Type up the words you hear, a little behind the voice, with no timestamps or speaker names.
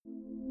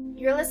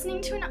You're listening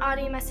to an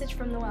audio message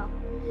from The Well,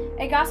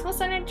 a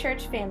gospel-centered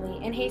church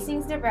family in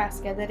Hastings,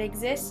 Nebraska that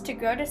exists to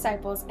grow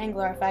disciples and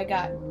glorify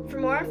God. For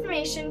more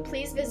information,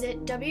 please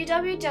visit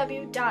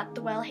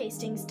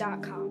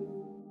www.thewellhastings.com.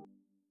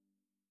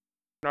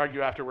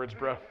 Argue afterwards,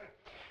 bro.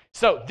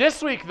 So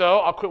this week,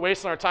 though, I'll quit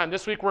wasting our time.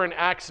 This week we're in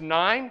Acts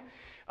 9,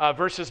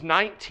 verses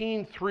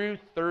 19 through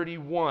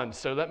 31.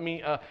 So let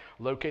me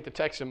locate the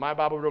text in my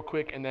Bible real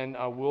quick, and then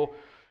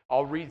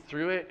I'll read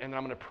through it, and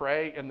I'm going to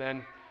pray, and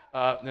then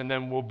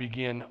we'll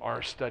begin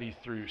our study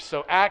through.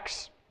 So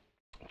Acts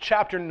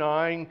chapter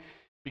 9,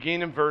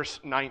 beginning in verse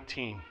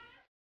 19.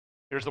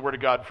 Here's the word of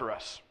God for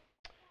us.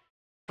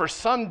 For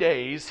some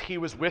days he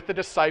was with the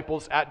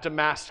disciples at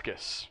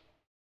Damascus,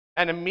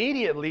 and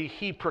immediately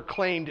he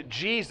proclaimed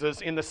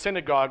Jesus in the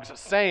synagogues,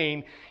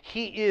 saying,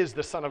 "He is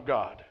the Son of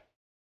God."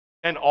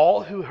 And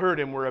all who heard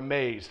him were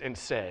amazed and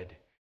said,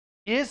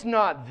 "Is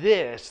not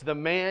this the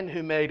man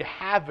who made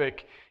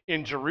havoc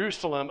in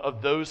Jerusalem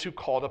of those who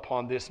called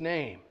upon this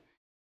name?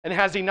 And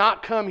has he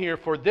not come here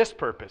for this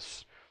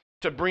purpose,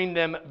 to bring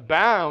them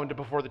bound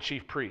before the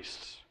chief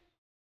priests?"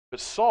 But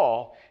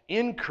Saul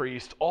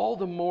increased all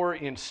the more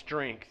in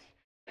strength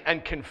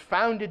and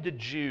confounded the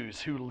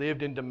Jews who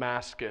lived in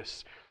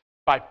Damascus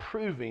by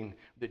proving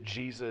that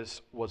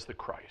Jesus was the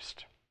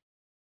Christ.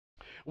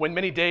 When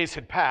many days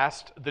had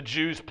passed, the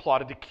Jews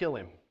plotted to kill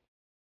him,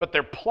 but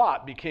their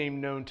plot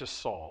became known to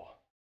Saul.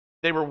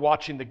 They were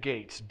watching the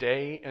gates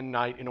day and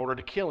night in order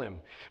to kill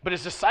him. But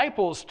his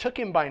disciples took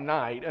him by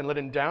night and let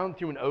him down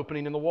through an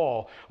opening in the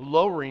wall,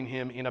 lowering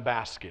him in a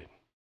basket.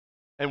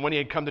 And when he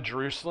had come to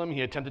Jerusalem,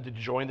 he attempted to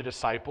join the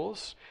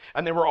disciples,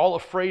 and they were all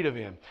afraid of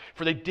him,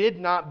 for they did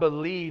not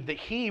believe that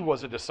he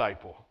was a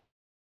disciple.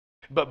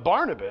 But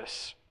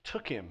Barnabas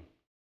took him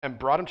and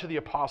brought him to the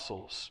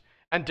apostles,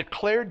 and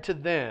declared to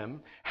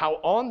them how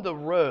on the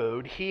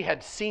road he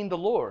had seen the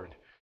Lord,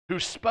 who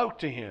spoke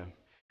to him,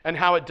 and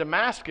how at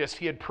Damascus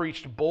he had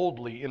preached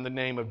boldly in the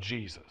name of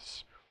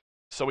Jesus.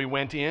 So he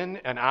went in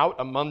and out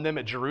among them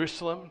at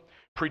Jerusalem,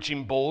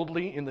 preaching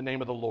boldly in the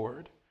name of the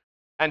Lord.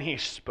 And he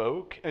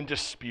spoke and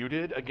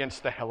disputed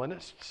against the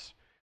Hellenists,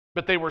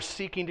 but they were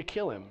seeking to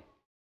kill him.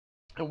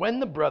 And when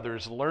the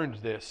brothers learned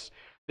this,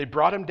 they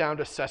brought him down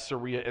to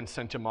Caesarea and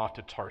sent him off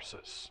to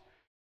Tarsus.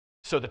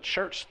 So the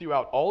church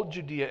throughout all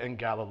Judea and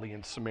Galilee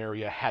and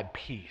Samaria had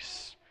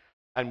peace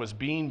and was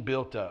being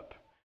built up.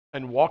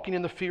 And walking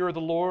in the fear of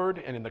the Lord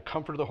and in the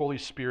comfort of the Holy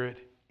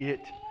Spirit, it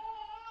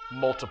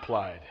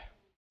multiplied.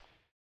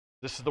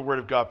 This is the word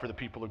of God for the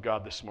people of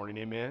God this morning.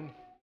 Amen.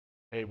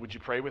 Hey, would you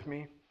pray with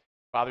me?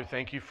 Father,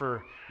 thank you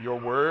for your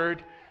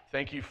word.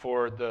 Thank you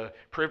for the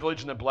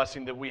privilege and the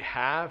blessing that we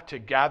have to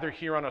gather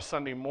here on a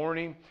Sunday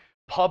morning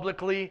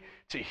publicly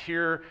to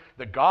hear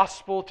the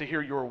gospel, to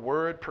hear your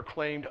word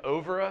proclaimed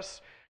over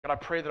us. God, I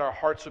pray that our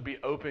hearts would be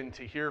open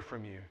to hear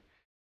from you.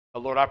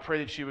 Lord, I pray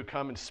that you would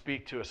come and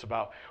speak to us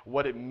about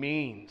what it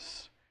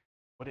means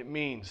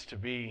to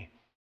be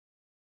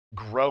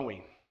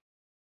growing,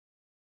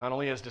 not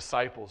only as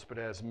disciples, but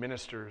as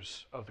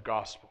ministers of the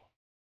gospel.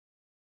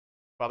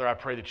 Father, I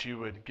pray that you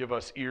would give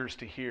us ears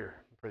to hear.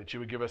 I pray that you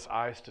would give us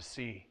eyes to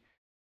see. I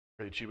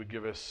pray that you would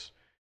give us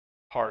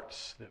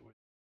hearts that would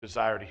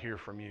desire to hear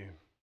from you.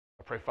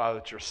 I pray, Father,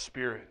 that your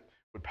Spirit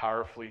would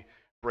powerfully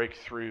break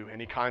through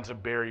any kinds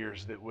of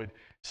barriers that would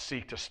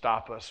seek to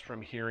stop us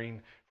from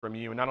hearing from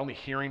you, and not only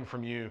hearing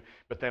from you,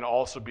 but then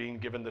also being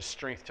given the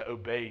strength to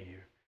obey you.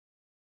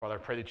 Father, I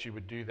pray that you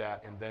would do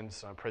that, and then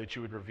some. I pray that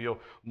you would reveal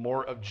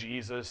more of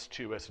Jesus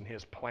to us and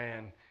his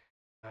plan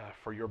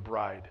for your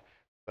bride,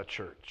 the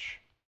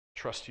church.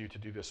 Trust you to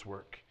do this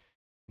work.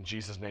 In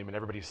Jesus' name, and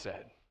everybody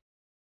said,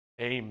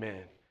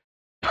 amen.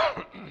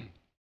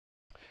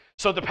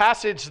 So the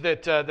passage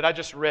that I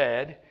just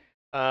read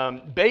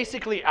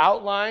basically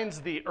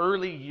outlines the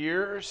early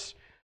years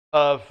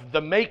of the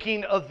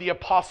making of the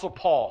Apostle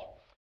Paul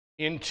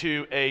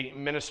into a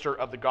minister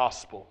of the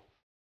gospel.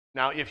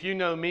 Now, if you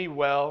know me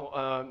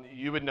well,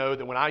 you would know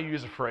that when I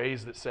use a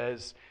phrase that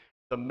says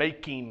the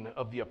making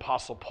of the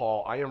Apostle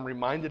Paul, I am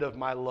reminded of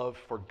my love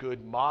for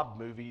good mob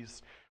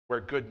movies where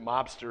good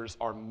mobsters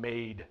are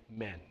made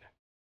men.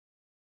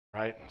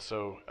 Right?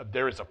 So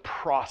there is a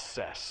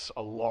process,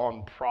 a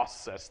long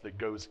process that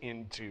goes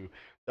into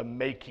the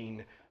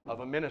making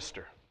of a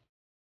minister.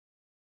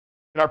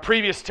 In our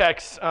previous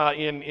text,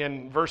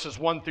 in verses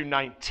 1 through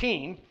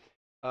 19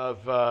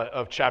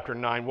 of chapter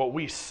 9, what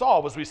we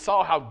saw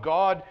how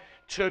God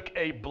took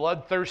a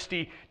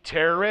bloodthirsty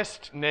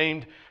terrorist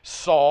named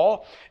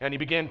Saul, and he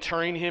began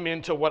turning him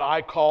into what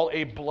I call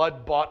a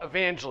blood-bought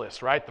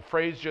evangelist, right? The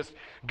phrase just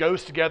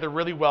goes together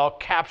really well,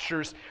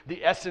 captures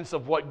the essence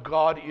of what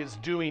God is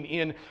doing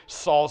in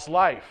Saul's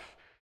life.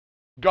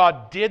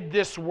 God did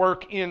this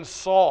work in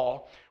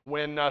Saul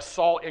when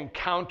Saul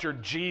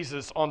encountered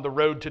Jesus on the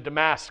road to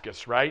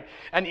Damascus, right?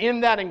 And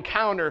in that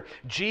encounter,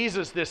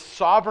 Jesus, this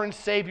sovereign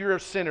Savior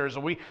of sinners,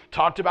 and we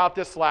talked about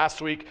this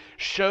last week,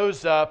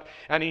 shows up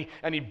and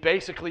he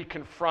basically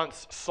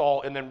confronts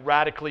Saul and then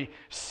radically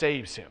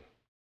saves him.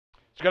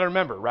 So you got to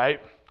remember,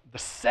 right? The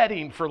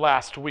setting for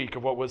last week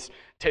of what was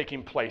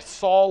taking place.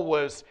 Saul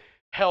was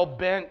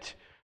hell-bent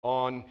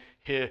on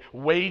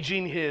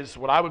waging his,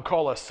 what I would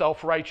call a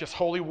self-righteous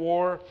holy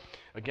war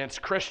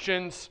against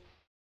Christians.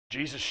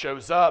 Jesus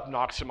shows up,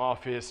 knocks him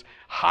off his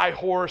high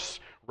horse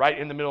right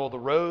in the middle of the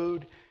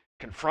road,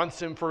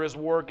 confronts him for his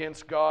war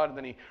against God, and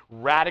then he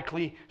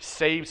radically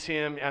saves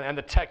him. And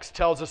the text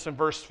tells us in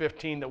verse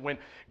 15 that when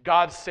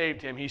God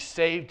saved him, he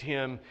saved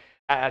him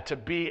to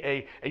be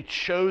a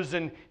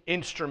chosen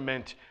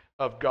instrument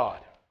of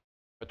God.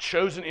 A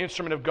chosen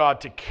instrument of God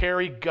to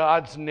carry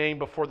God's name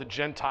before the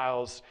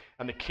Gentiles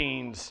and the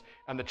kings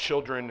and the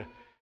children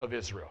of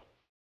Israel.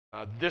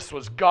 This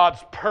was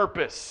God's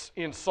purpose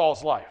in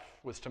Saul's life,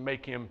 was to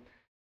make him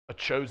a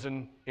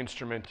chosen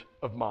instrument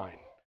of mine.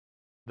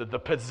 The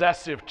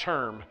possessive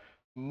term,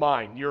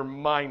 mine, you're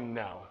mine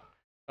now,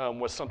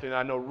 was something that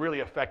I know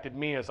really affected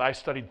me as I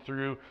studied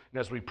through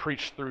and as we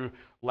preached through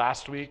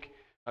last week.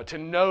 To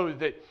know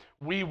that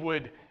we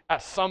would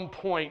at some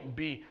point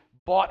be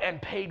bought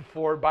and paid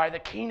for by the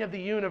King of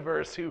the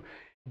universe, who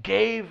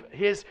gave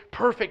his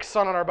perfect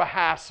Son on our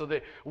behalf so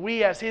that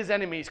we as his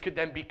enemies could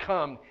then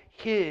become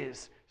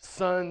his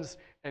sons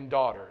and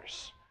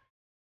daughters.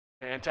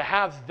 And to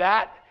have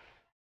that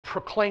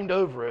proclaimed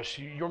over us,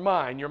 you're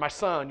mine, you're my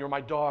son, you're my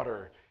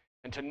daughter,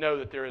 and to know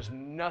that there is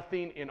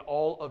nothing in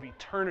all of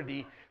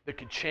eternity that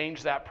could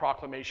change that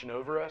proclamation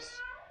over us,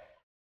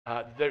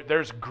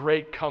 there's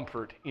great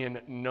comfort in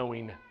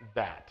knowing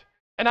that.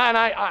 And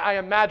I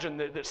imagine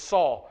that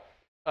Saul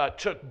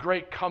took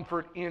great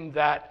comfort in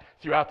that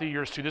throughout the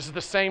years too. This is the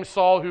same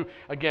Saul who,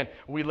 again,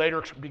 we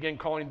later began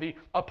calling the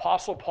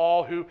Apostle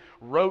Paul, who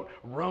wrote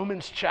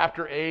Romans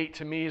chapter 8.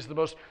 To me is the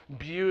most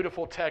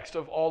beautiful text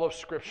of all of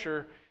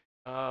Scripture.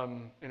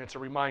 And it's a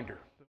reminder.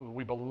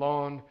 We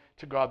belong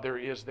to God. There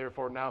is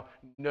therefore now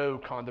no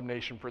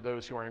condemnation for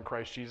those who are in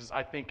Christ Jesus.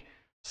 I think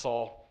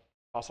Saul,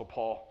 Apostle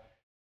Paul,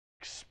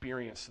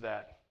 experienced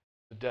that,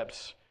 the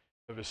depths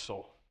of his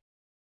soul.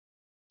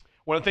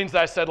 One of the things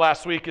that I said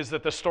last week is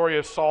that the story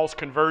of Saul's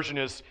conversion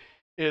is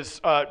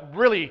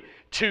really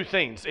two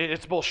things.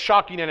 It's both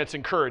shocking and it's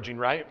encouraging,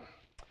 right?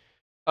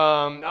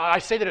 I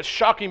say that it's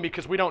shocking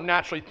because we don't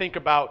naturally think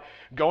about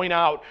going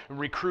out and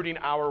recruiting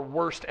our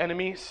worst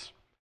enemies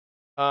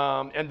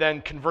and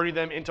then converting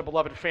them into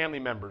beloved family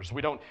members.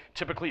 We don't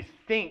typically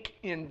think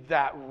in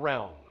that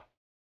realm.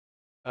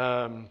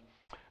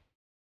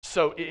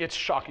 So it's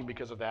shocking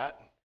because of that.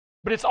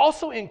 But it's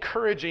also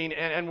encouraging,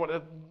 and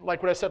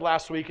like what I said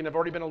last week, and I've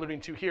already been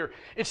alluding to here,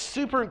 it's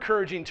super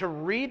encouraging to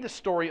read the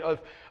story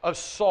of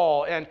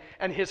Saul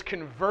and his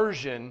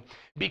conversion,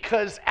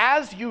 because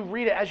as you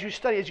read it, as you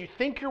study, as you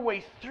think your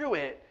way through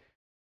it,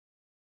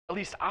 at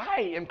least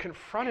I am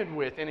confronted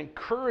with and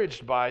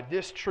encouraged by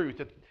this truth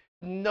that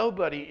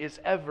nobody is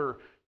ever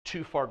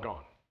too far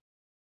gone.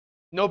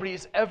 Nobody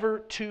is ever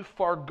too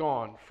far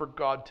gone for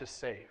God to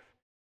save.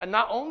 And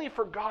not only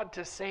for God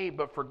to save,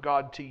 but for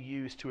God to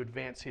use to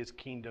advance his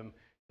kingdom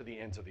to the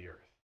ends of the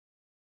earth.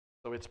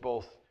 So it's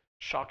both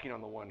shocking on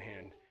the one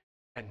hand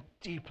and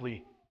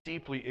deeply,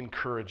 deeply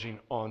encouraging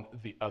on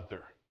the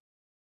other.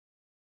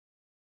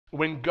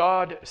 When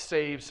God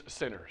saves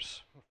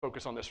sinners,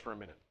 focus on this for a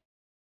minute.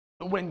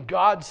 When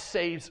God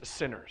saves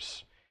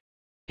sinners,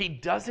 he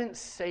doesn't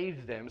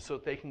save them so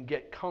that they can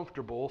get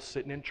comfortable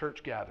sitting in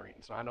church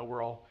gatherings. I know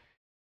we're all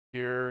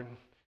here and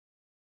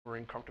we're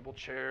in comfortable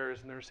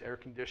chairs and there's air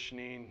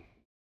conditioning.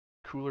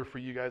 Cooler for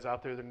you guys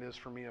out there than it is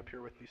for me up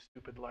here with these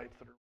stupid lights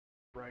that are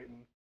bright. And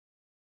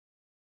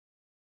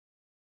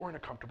we're in a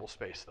comfortable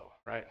space though,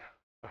 right?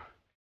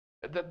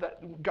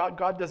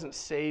 God doesn't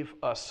save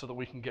us so that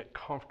we can get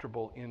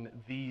comfortable in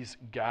these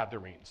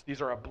gatherings.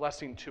 These are a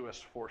blessing to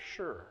us for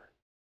sure.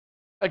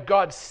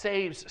 God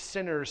saves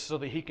sinners so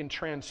that he can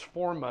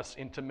transform us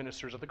into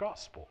ministers of the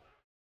gospel.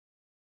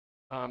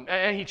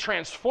 And he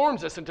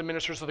transforms us into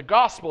ministers of the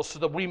gospel so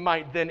that we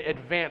might then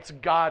advance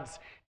God's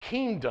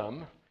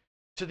kingdom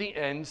to the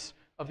ends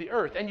of the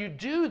earth. And you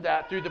do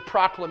that through the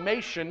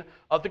proclamation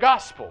of the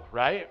gospel,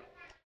 right?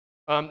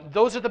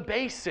 Those are the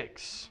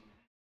basics.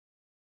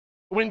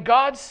 When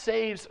God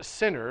saves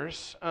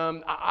sinners,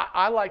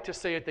 I like to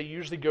say that they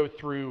usually go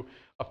through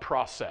a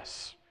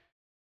process.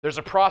 There's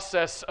a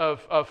process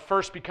of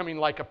first becoming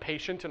like a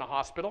patient in a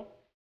hospital.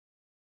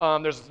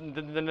 There's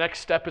the next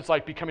step is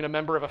like becoming a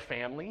member of a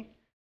family.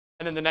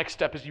 And then the next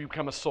step is you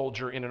become a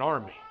soldier in an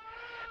army.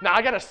 Now,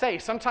 I got to say,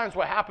 sometimes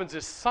what happens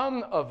is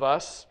some of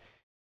us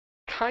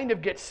kind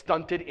of get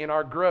stunted in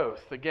our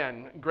growth.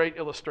 Again, great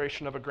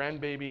illustration of a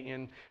grandbaby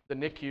in the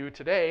NICU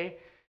today.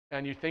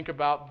 And you think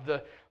about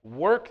the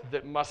work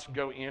that must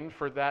go in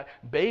for that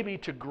baby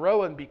to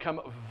grow and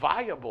become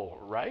viable,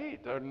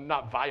 right?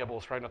 Not viable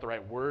is probably not the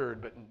right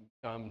word, but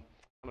I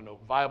don't know,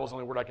 viable is the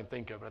only word I can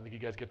think of. I think you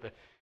guys get the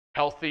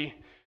healthy,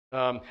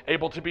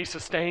 able to be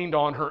sustained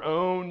on her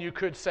own, you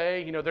could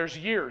say. You know, there's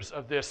years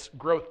of this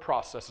growth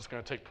process that's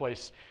going to take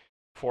place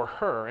for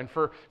her. And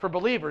for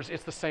believers,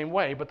 it's the same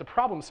way. But the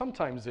problem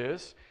sometimes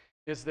is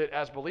that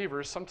as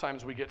believers,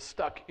 sometimes we get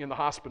stuck in the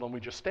hospital and we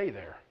just stay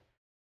there.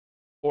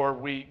 Or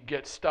we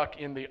get stuck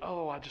in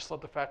I just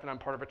love the fact that I'm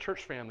part of a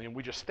church family, and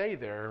we just stay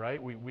there,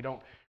 right? We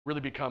don't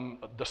really become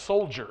the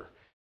soldier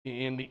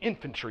in the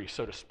infantry,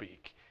 so to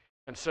speak.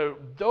 And so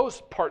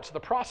those parts of the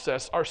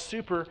process are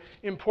super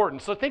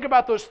important. So think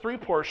about those three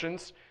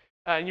portions.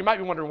 And you might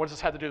be wondering, what does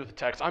this have to do with the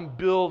text? I'm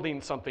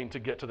building something to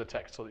get to the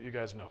text so that you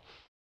guys know.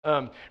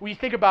 When you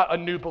think about a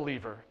new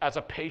believer as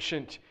a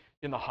patient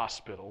in the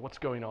hospital, what's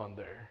going on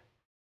there?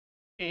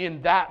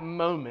 In that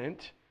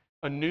moment,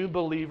 a new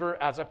believer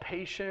as a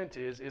patient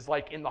is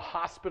like in the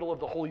hospital of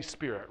the Holy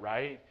Spirit,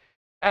 right?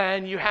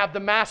 And you have the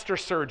master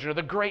surgeon or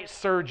the great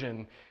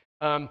surgeon,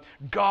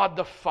 God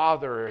the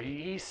Father.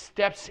 He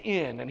steps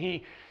in and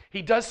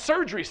he does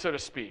surgery, so to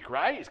speak,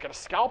 right? He's got a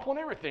scalpel and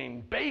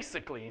everything,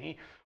 basically. And he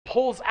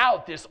pulls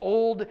out this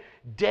old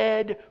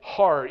dead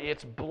heart.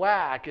 It's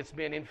black. It's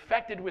been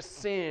infected with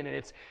sin,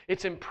 and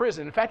it's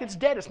imprisoned. In fact, it's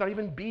dead. It's not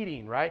even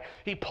beating, right?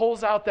 He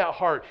pulls out that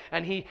heart,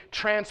 and he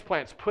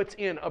transplants, puts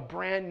in a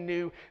brand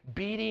new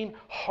beating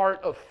heart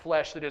of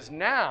flesh that is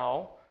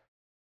now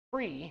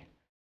free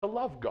to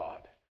love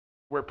God,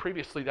 where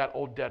previously that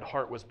old dead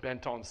heart was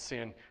bent on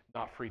sin,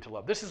 not free to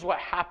love. This is what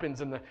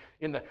happens in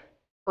the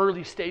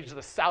early stages of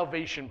the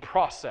salvation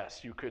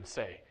process, you could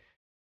say.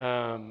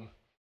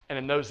 And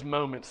in those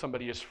moments,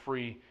 somebody is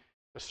free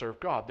to serve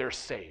God. They're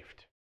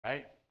saved,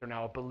 right? They're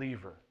now a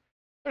believer.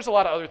 There's a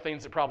lot of other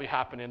things that probably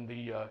happen in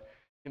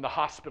the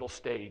hospital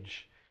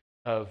stage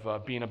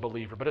of being a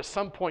believer. But at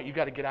some point, you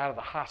got to get out of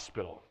the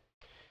hospital.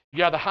 You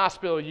get out of the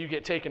hospital, you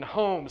get taken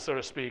home, so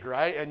to speak,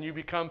 right? And you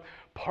become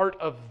part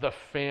of the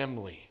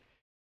family.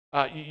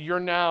 You're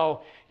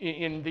now,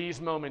 in these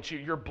moments,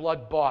 you're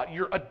blood bought.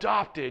 You're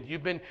adopted.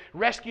 You've been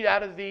rescued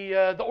out of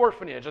the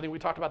orphanage. I think we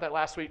talked about that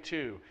last week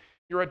too.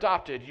 You're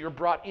adopted. You're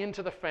brought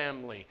into the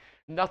family.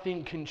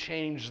 Nothing can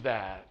change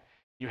that.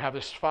 You have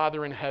this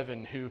Father in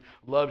heaven who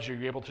loves you.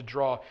 You're able to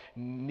draw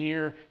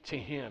near to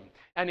him.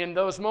 And in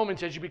those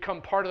moments, as you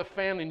become part of the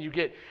family and you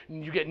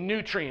get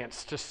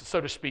nutrients,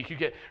 so to speak, you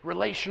get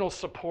relational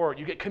support,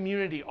 you get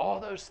community, all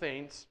those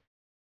things,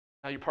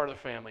 now you're part of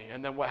the family.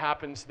 And then what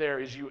happens there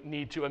is you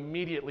need to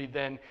immediately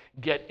then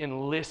get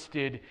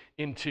enlisted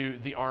into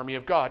the army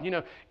of God. You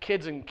know,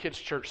 kids in kids'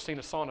 church sing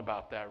a song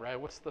about that, right?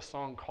 What's the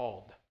song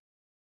called?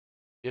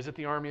 Is it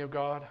the army of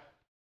God?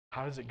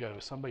 How does it go?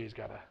 Somebody's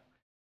got to.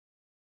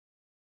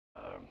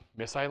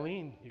 Miss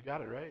Eileen, you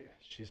got it right.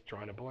 She's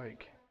drawing a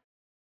blank.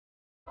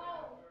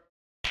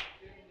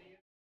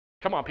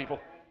 Come on, people.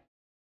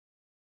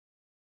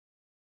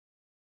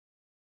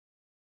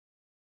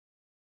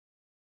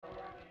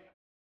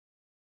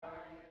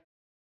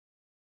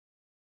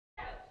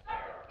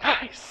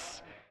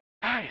 Nice.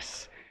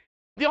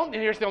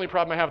 Here's the only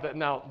problem I have that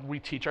now we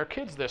teach our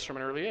kids this from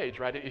an early age,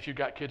 right? If you've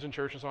got kids in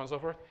church and so on and so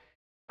forth.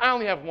 I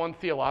only have one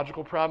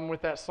theological problem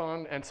with that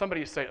song, and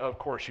somebody say, "Of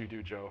course you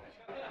do, Joe."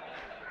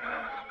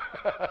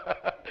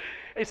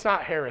 It's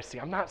not heresy.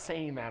 I'm not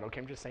saying that,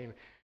 okay? I'm just saying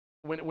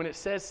when it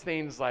says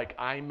things like,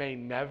 "I may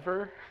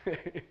never,"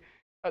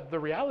 the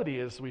reality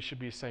is we should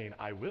be saying,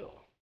 "I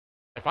will."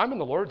 If I'm in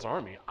the Lord's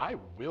army, I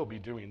will be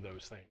doing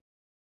those things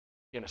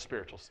in a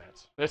spiritual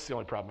sense. That's the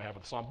only problem I have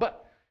with the song.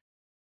 But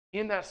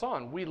in that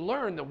song, we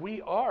learn that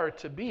we are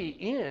to be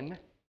in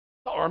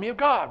the army of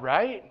God,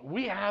 right?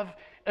 We have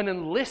an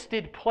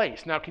enlisted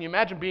place. Now, can you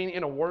imagine being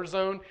in a war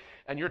zone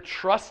and you're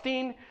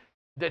trusting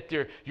that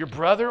your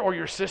brother or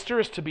your sister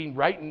is to be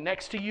right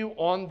next to you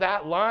on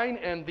that line,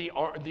 and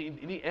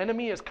the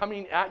enemy is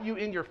coming at you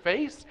in your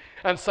face,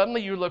 and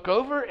suddenly you look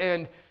over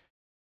and,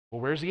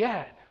 well, where's he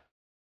at?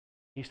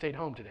 He stayed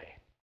home today.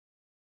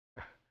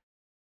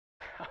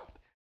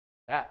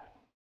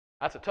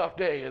 That's a tough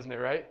day, isn't it,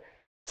 right?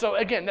 So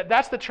again,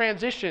 that's the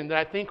transition that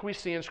I think we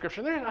see in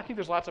Scripture. I think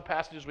there's lots of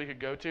passages we could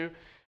go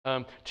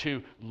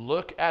to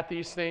look at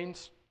these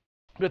things.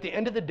 But at the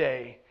end of the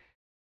day,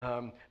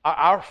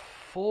 our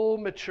full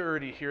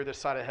maturity here this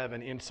side of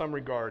heaven, in some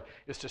regard,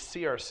 is to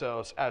see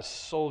ourselves as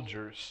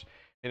soldiers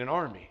in an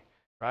army.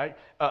 Right?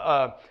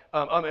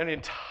 An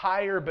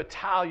entire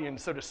battalion,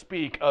 so to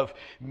speak, of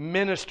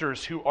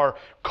ministers who are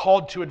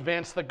called to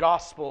advance the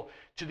gospel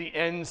to the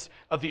ends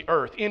of the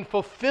earth in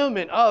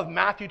fulfillment of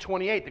Matthew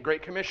 28, the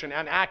Great Commission,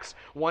 and Acts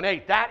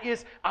 1:8. That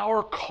is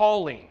our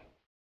calling.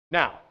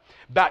 Now,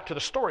 back to the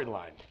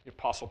storyline. The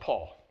Apostle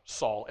Paul,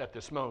 Saul at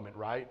this moment,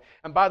 right?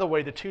 And by the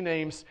way, the two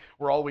names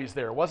were always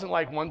there. It wasn't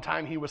like one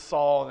time he was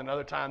Saul and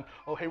another time,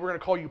 oh, hey, we're going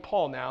to call you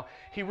Paul now.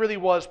 He really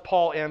was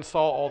Paul and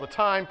Saul all the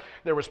time.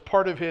 There was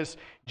part of his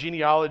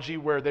genealogy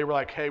where they were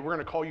like, hey, we're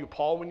going to call you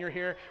Paul when you're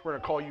here. We're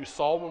going to call you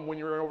Saul when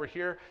you're over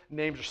here.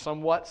 Names are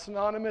somewhat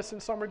synonymous in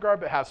some regard,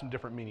 but have some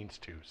different meanings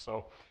too.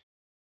 So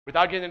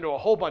without getting into a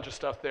whole bunch of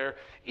stuff there,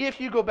 if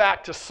you go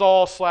back to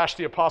Saul /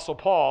 the Apostle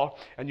Paul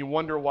and you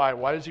wonder why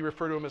does he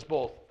refer to him as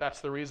both?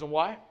 That's the reason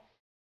why.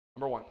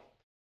 Number one.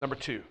 Number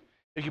two,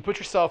 if you put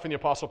yourself in the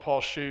Apostle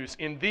Paul's shoes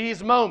in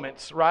these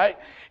moments, right?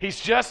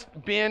 He's just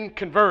been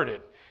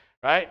converted,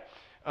 right?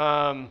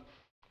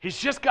 He's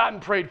just gotten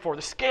prayed for.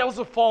 The scales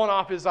have fallen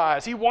off his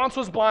eyes. He once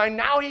was blind,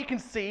 now he can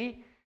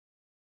see.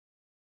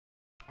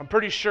 I'm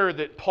pretty sure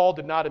that Paul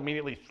did not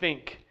immediately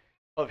think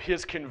of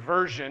his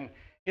conversion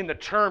in the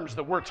terms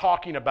that we're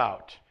talking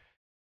about.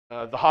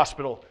 The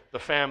hospital, the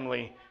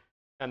family,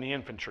 and the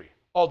infantry.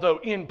 Although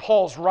in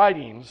Paul's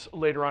writings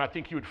later on, I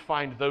think you would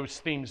find those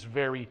themes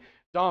very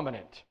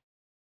dominant.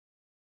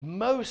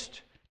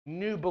 Most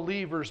new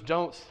believers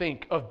don't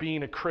think of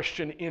being a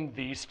Christian in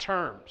these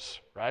terms,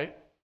 right?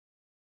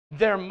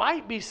 There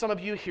might be some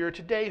of you here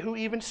today who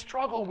even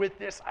struggle with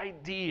this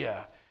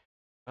idea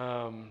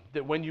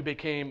that when you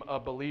became a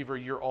believer,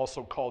 you're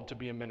also called to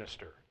be a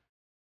minister.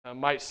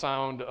 Might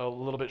sound a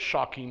little bit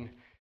shocking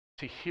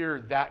to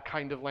hear that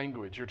kind of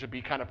language or to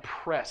be kind of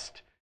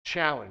pressed,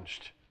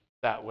 challenged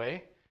that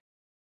way.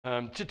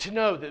 To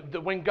know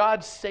that when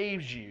God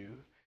saves you,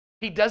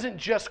 He doesn't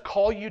just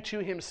call you to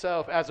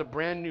Himself as a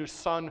brand new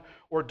son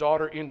or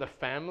daughter in the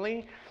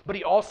family, but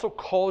He also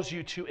calls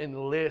you to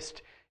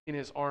enlist in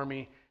His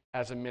army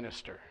as a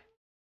minister.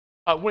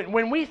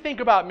 When we think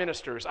about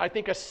ministers, I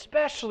think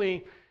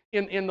especially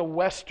in the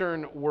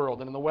Western world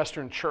and in the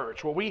Western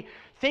church, what we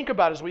think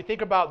about is we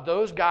think about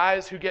those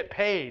guys who get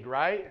paid,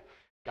 right?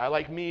 Guy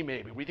like me,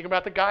 maybe. We think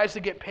about the guys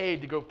that get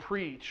paid to go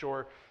preach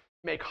or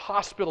make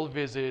hospital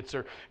visits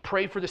or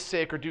pray for the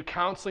sick or do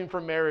counseling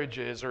for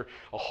marriages or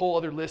a whole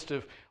other list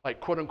of, like,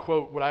 quote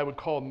unquote, what I would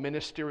call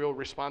ministerial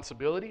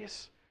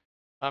responsibilities.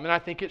 And I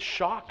think it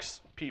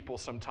shocks people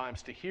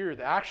sometimes to hear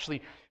that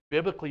actually,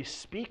 biblically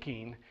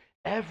speaking,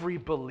 every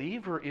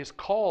believer is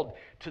called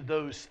to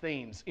those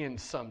things in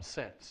some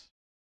sense,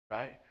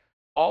 right?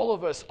 All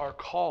of us are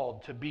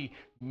called to be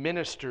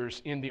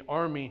ministers in the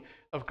army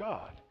of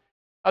God.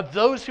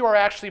 Those who are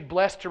actually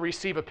blessed to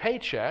receive a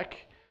paycheck,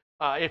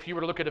 if you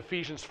were to look at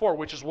Ephesians 4,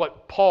 which is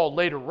what Paul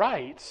later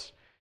writes,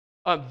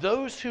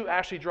 those who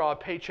actually draw a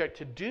paycheck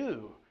to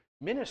do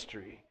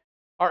ministry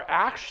are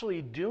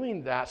actually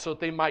doing that so that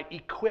they might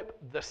equip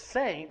the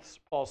saints,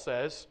 Paul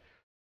says,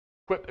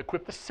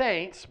 equip the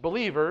saints,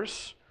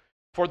 believers,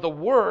 for the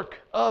work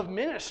of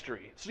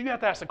ministry. So you have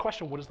to ask the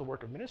question, what is the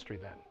work of ministry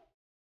then?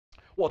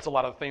 Well, it's a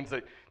lot of things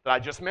that I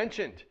just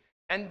mentioned.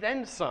 And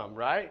then some,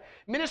 right?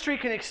 Ministry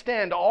can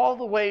extend all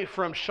the way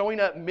from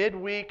showing up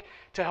midweek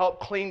to help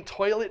clean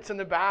toilets in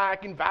the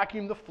back and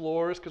vacuum the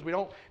floors, because we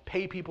don't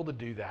pay people to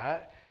do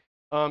that,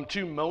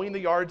 to mowing the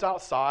yards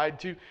outside,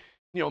 to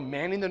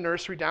manning the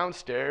nursery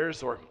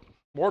downstairs, or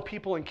more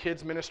people in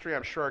kids ministry.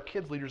 I'm sure our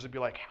kids leaders would be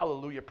like,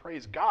 hallelujah,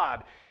 praise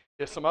God,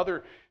 if some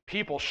other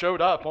people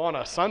showed up on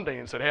a Sunday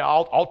and said, hey,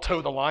 I'll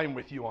toe the line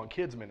with you on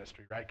kids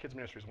ministry, right? Kids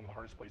ministry is one of the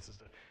hardest places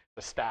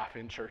to staff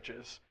in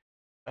churches.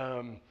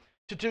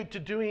 To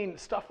doing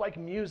stuff like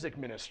music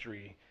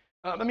ministry.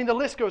 The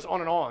list goes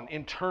on and on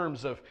in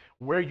terms of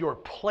where your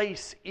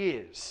place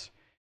is.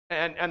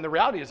 And the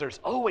reality is there's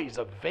always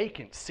a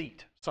vacant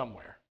seat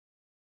somewhere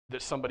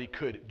that somebody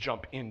could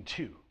jump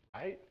into,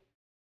 right?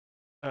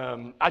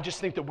 I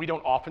just think that we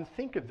don't often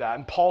think of that.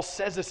 And Paul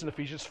says this in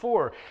Ephesians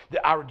 4,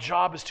 that our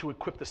job is to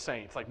equip the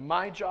saints. Like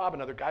my job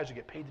and other guys who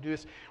get paid to do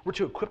this, we're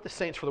to equip the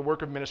saints for the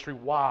work of ministry.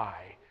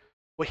 Why?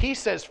 Well, he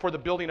says for the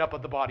building up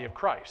of the body of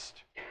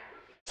Christ.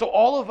 So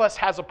all of us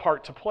has a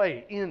part to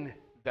play in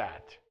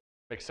that.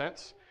 Make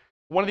sense?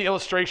 One of the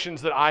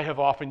illustrations that I have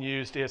often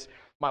used is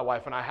my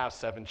wife and I have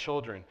 7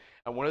 children.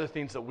 And one of the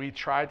things that we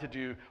tried to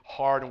do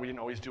hard, and we didn't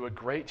always do a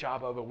great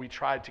job of it, we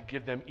tried to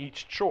give them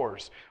each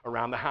chores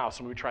around the house.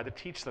 And we tried to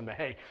teach them that,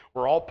 hey,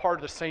 we're all part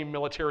of the same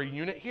military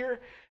unit here.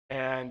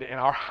 And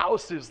our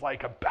house is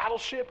like a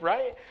battleship,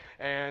 right?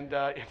 And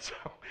so,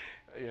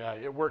 yeah,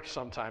 it worked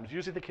sometimes.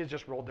 Usually the kids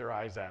just rolled their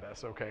eyes at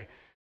us, okay?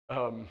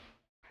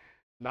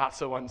 Not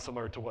so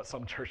unsimilar to what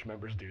some church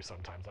members do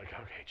sometimes. Like,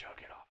 okay, Joe,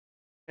 get off.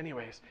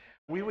 Anyways,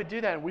 we would do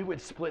that, and we would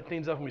split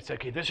things up, and we'd say,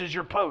 okay, this is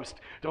your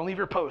post. Don't leave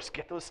your post.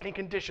 Get those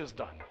stinking dishes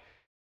done.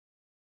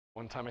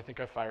 One time, I think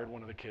I fired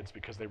one of the kids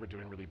because they were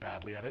doing really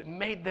badly at it, and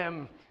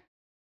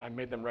I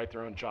made them write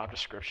their own job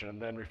description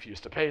and then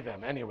refused to pay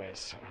them.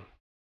 Anyways,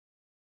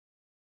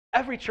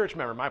 every church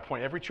member, my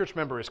point, every church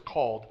member is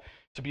called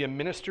to be a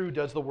minister who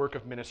does the work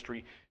of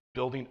ministry,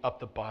 building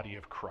up the body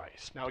of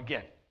Christ. Now,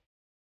 again,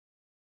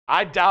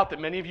 I doubt that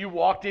many of you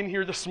walked in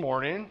here this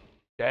morning,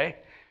 okay?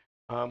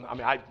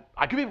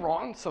 I could be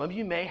wrong. Some of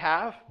you may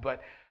have,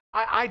 but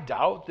I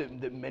doubt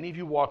that many of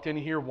you walked in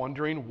here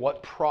wondering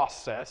what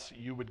process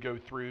you would go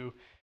through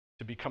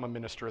to become a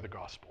minister of the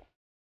gospel,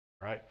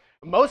 right?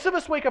 Most of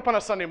us wake up on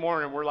a Sunday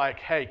morning and we're like,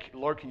 hey,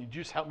 Lord, can you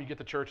just help me get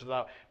to church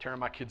without tearing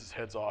my kids'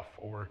 heads off?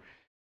 Or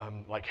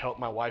help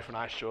my wife and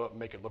I show up and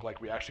make it look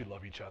like we actually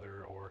love each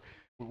other? Or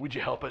would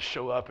you help us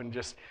show up and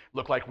just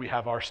look like we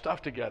have our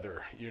stuff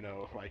together,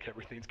 like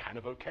everything's kind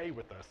of okay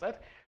with us?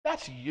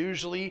 That's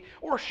usually,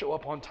 or show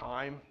up on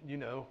time,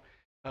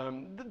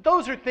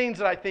 Those are things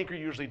that I think are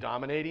usually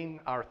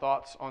dominating our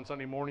thoughts on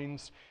Sunday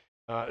mornings,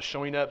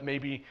 showing up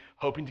maybe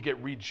hoping to get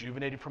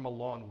rejuvenated from a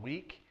long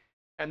week,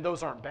 and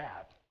those aren't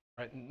bad,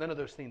 right? None of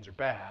those things are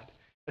bad.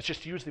 That's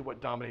just usually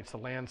what dominates the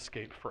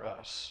landscape for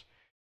us.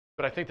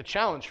 But I think the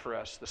challenge for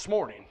us this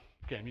morning,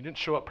 again, you didn't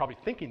show up probably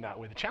thinking that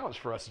way. The challenge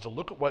for us is to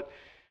look at what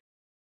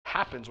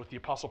happens with the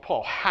Apostle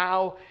Paul,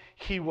 how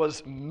he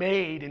was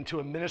made into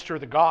a minister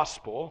of the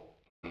gospel,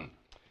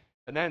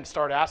 and then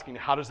start asking,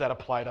 how does that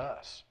apply to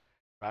us,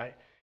 right?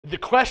 The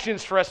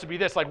questions for us to be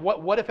this, like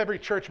what if every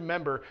church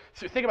member,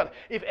 so think about it,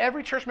 if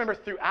every church member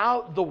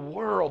throughout the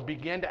world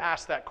began to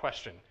ask that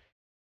question,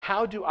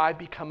 how do I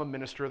become a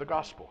minister of the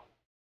gospel?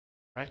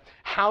 Right?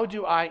 How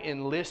do I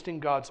enlist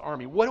in God's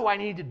army? What do I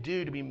need to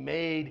do to be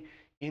made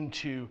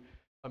into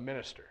a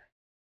minister?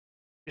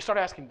 You start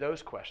asking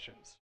those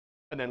questions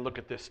and then look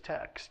at this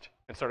text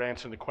and start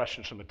answering the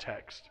questions from the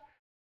text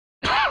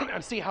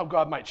and see how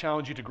God might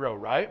challenge you to grow,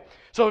 right?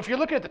 So if you're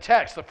looking at the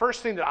text, the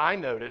first thing that I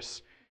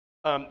notice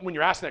when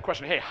you're asking that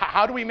question, hey,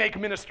 how do we make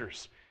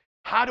ministers?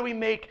 How do we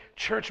make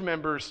church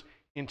members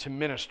into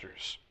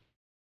ministers?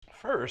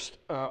 First,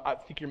 I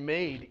think you're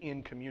made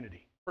in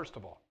community, first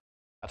of all.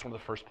 That's one of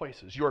the first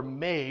places. You're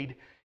made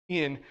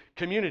in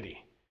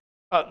community.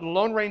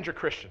 Lone Ranger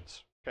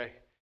Christians, okay?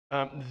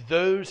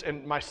 Those,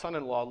 and my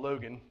son-in-law,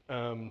 Logan,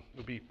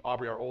 would be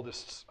Aubrey, our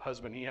oldest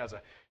husband. He has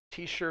a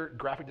t-shirt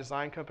graphic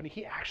design company.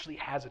 He actually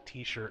has a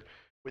t-shirt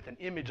with an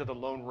image of the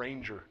Lone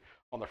Ranger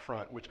on the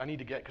front, which I need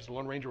to get because the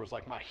Lone Ranger was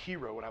like my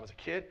hero when I was a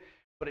kid.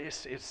 But it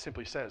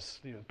simply says,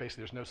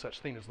 basically there's no such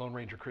thing as Lone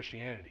Ranger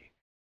Christianity.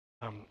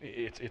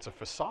 It's a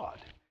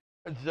facade.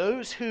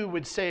 Those who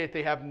would say that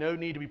they have no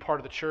need to be part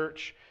of the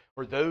church,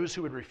 or those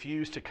who would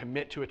refuse to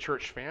commit to a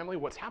church family,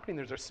 what's happening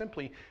there is they're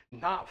simply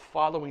not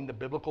following the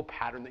biblical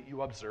pattern that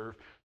you observe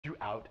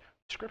throughout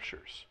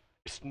scriptures.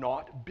 It's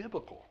not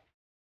biblical.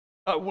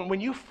 When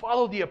you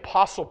follow the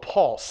Apostle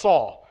Paul,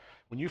 Saul,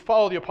 when you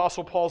follow the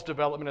Apostle Paul's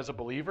development as a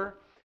believer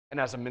and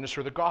as a minister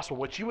of the gospel,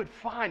 what you would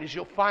find is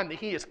you'll find that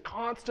he is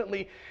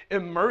constantly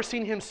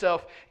immersing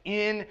himself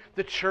in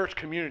the church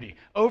community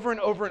over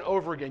and over and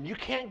over again. You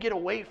can't get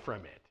away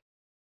from it.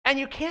 And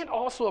you can't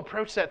also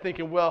approach that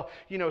thinking, well,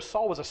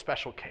 Saul was a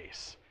special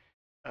case.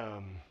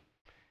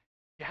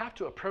 You have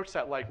to approach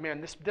that like,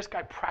 man, this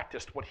guy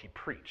practiced what he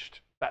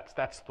preached.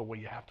 That's the way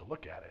you have to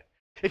look at it.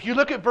 If you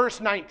look at verse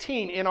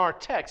 19 in our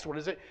text, what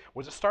does it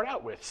start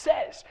out with? It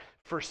says,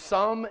 for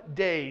some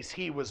days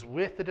he was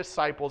with the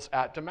disciples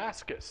at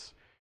Damascus.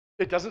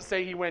 It doesn't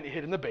say he went and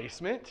hid in the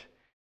basement.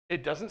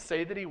 It doesn't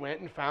say that he went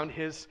and found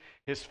his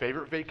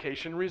favorite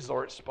vacation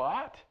resort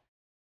spot.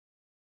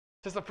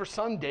 It says that for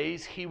some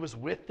days he was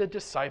with the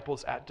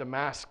disciples at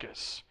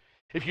Damascus.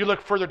 If you look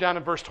further down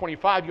in verse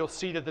 25, you'll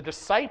see that the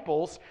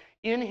disciples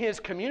in his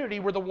community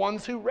were the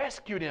ones who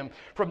rescued him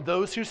from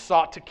those who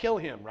sought to kill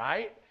him,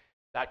 right?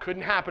 That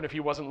couldn't happen if he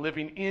wasn't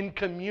living in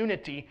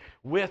community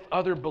with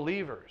other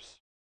believers.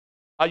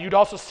 You'd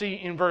also see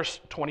in verse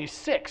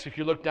 26, if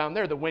you look down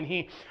there, that when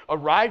he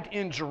arrived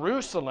in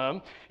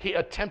Jerusalem, he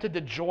attempted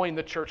to join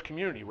the church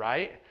community,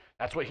 right?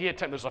 That's what he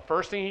attempted. It was the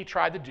first thing he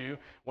tried to do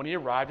when he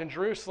arrived in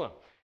Jerusalem.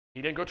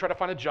 He didn't go try to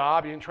find a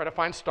job. He didn't try to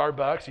find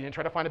Starbucks. He didn't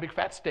try to find a big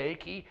fat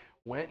steak. He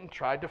went and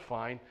tried to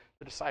find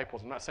the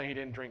disciples. I'm not saying he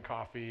didn't drink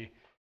coffee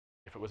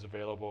if it was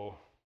available.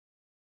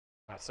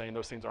 I'm not saying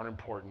those things aren't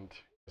important,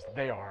 because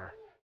they are.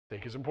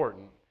 Steak is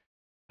important.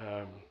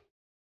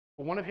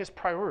 But one of his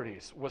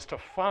priorities was to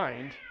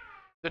find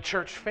the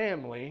church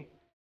family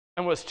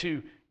and was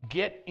to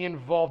get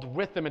involved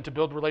with them and to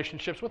build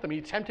relationships with them. He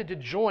attempted to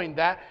join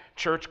that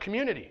church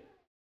community.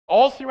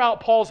 All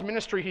throughout Paul's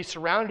ministry, he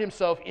surrounded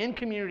himself in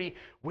community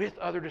with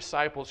other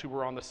disciples who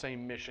were on the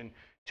same mission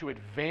to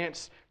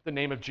advance the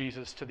name of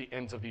Jesus to the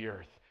ends of the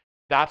earth.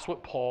 That's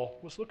what Paul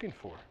was looking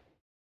for.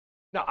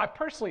 Now, I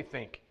personally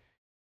think,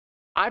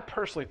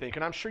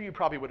 and I'm sure you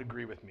probably would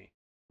agree with me,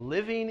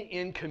 living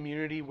in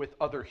community with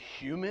other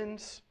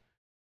humans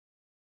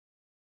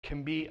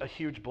can be a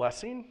huge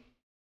blessing.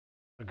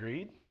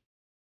 Agreed?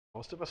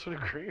 Most of us would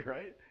agree,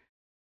 right? It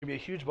can be a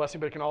huge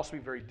blessing, but it can also be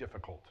very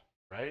difficult,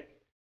 right?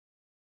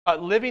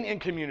 Living in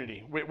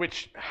community,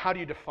 which, how do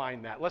you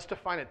define that? Let's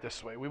define it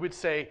this way. We would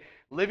say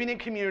living in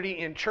community,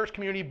 in church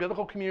community,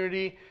 biblical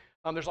community,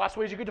 there's lots of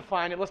ways you could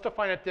define it. Let's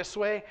define it this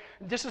way.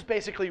 This is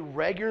basically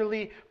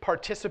regularly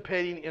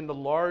participating in the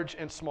large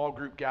and small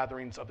group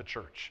gatherings of the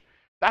church.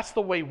 That's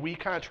the way we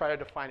kind of try to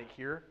define it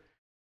here.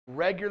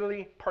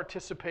 Regularly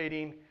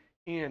participating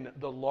in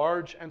the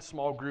large and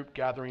small group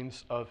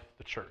gatherings of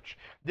the church.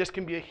 This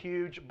can be a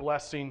huge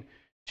blessing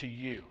to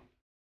you.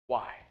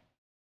 Why?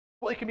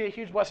 Well, it can be a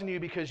huge blessing to you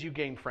because you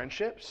gain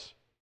friendships,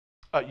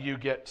 you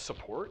get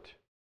support,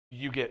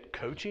 you get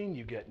coaching,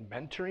 you get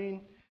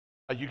mentoring,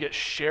 you get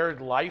shared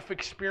life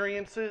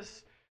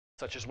experiences,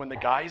 such as when the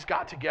guys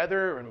got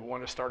together and we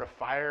want to start a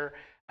fire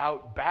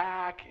out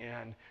back,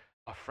 and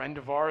a friend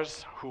of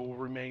ours who will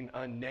remain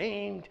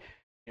unnamed,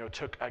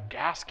 took a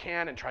gas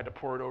can and tried to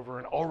pour it over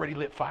an already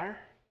lit fire.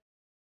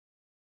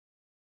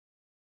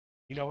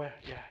 You know what?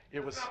 Yeah,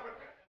 it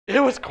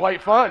was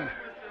quite fun.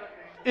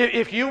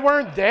 If you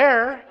weren't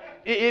there,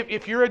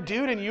 if you're a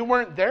dude and you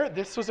weren't there,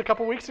 this was a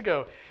couple weeks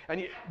ago.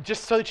 And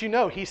just so that you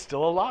know, he's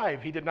still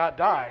alive. He did not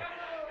die.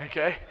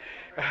 Okay?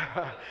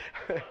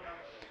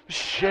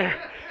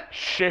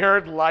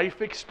 Shared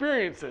life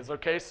experiences.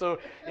 Okay? So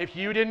if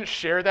you didn't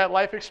share that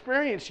life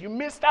experience, you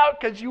missed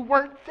out because you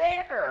weren't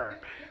there.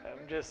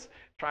 I'm just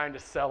trying to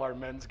sell our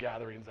men's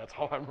gatherings. That's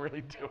all I'm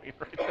really doing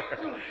right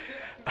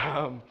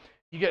there.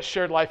 You get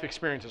shared life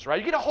experiences, right?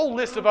 You get a whole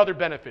list of other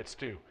benefits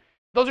too.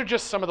 Those are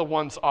just some of the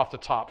ones off the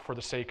top for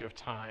the sake of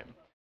time.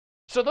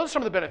 So those are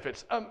some of the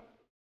benefits.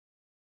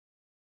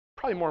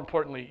 Probably more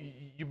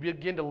importantly, you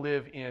begin to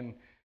live in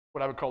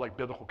what I would call like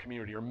biblical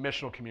community or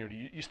missional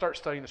community. You start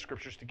studying the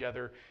scriptures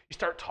together. You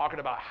start talking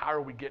about how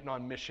are we getting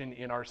on mission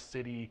in our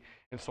city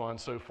and so on and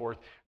so forth.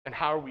 And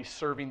how are we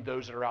serving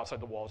those that are outside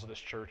the walls of this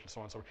church and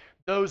so on and so forth.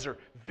 Those are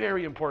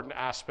very important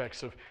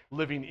aspects of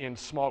living in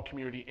small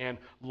community and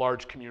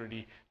large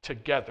community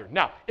together.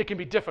 Now, it can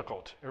be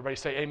difficult. Everybody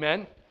say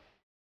amen.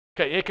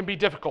 Okay, it can be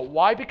difficult.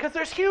 Why? Because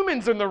there's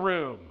humans in the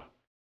room.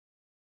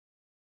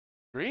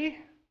 Agree?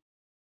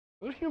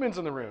 There's humans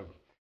in the room.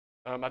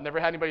 I've never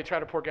had anybody try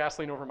to pour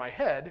gasoline over my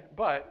head,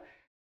 but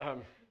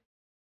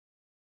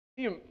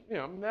you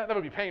know that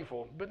would be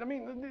painful. But I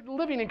mean,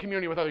 living in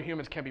community with other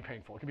humans can be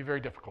painful. It can be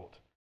very difficult.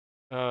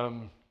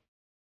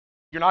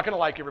 You're not going to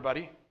like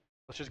everybody.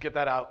 Let's just get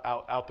that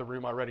out the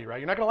room already, right?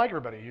 You're not going to like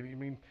everybody.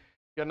 You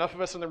got enough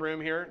of us in the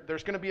room here.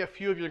 There's going to be a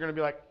few of you that are going to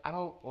be like, I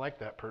don't like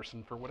that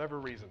person for whatever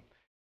reason.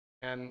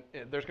 And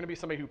there's going to be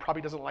somebody who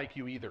probably doesn't like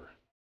you either.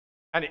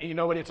 And you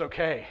know what? It's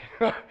okay.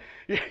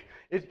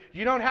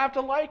 You don't have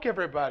to like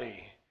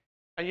everybody.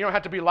 And you don't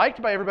have to be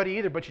liked by everybody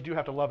either, but you do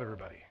have to love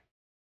everybody.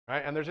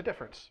 Right? And there's a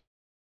difference.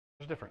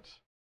 There's a difference.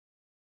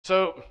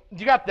 So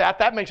you got that.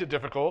 That makes it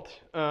difficult.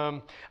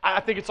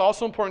 I think it's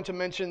also important to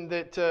mention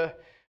that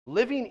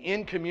living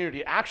in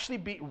community,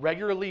 actually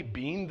regularly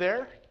being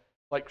there,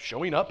 like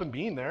showing up and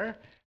being there,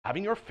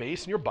 having your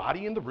face and your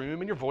body in the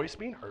room and your voice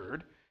being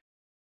heard,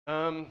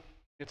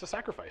 it's a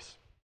sacrifice.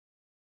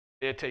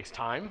 It takes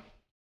time.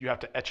 You have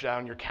to etch it out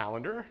on your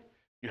calendar.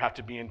 You have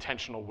to be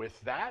intentional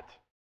with that.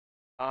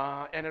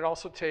 And it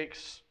also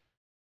takes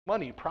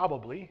money,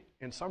 probably,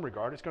 in some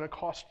regard. It's going to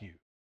cost you.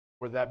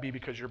 Whether that be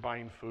because you're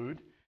buying food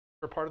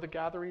for part of the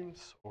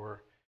gatherings,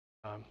 or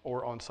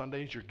on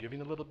Sundays you're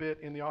giving a little bit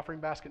in the offering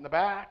basket in the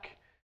back.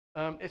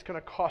 It's going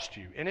to cost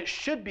you. And it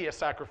should be a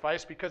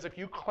sacrifice, because if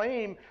you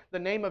claim the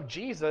name of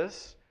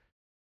Jesus,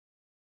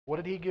 what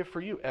did he give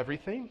for you?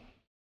 Everything,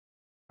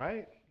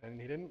 right?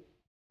 And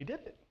he did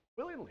it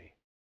willingly.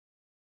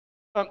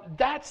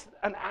 That's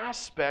an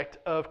aspect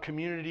of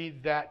community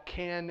that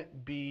can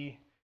be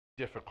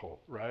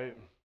difficult, right?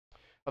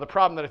 Now, the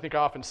problem that I think I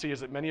often see is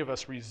that many of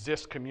us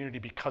resist community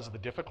because of the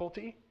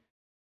difficulty.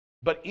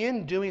 But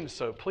in doing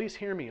so, please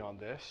hear me on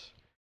this.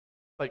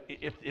 Like,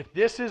 if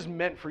this is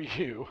meant for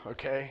you,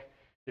 okay,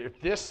 if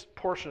this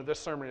portion of this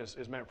sermon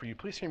is meant for you,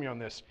 please hear me on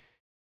this.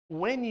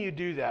 When you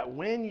do that,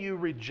 when you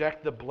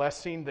reject the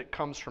blessing that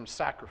comes from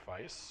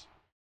sacrifice,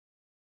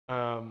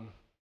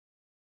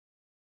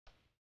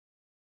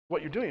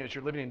 what you're doing is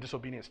you're living in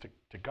disobedience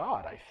to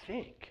God, I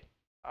think.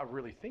 I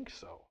really think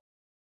so,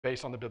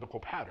 based on the biblical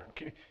pattern.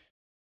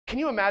 Can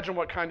you imagine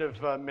what kind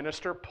of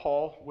minister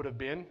Paul would have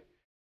been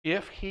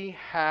if he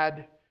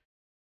had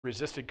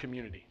resisted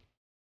community?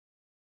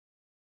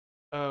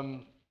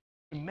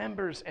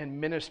 Members and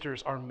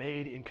ministers are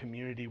made in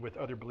community with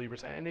other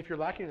believers. And if you're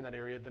lacking in that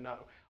area, then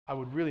I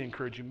would really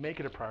encourage you, make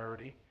it a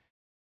priority.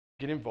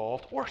 Get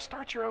involved, or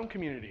start your own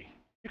community.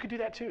 You could do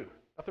that too.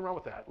 Nothing wrong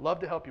with that. Love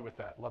to help you with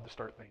that. Love to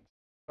start things.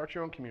 Start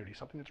your own community,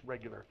 something that's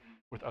regular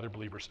with other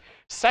believers.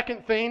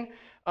 Second thing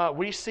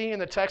we see in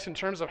the text in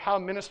terms of how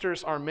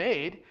ministers are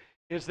made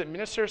is that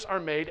ministers are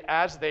made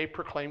as they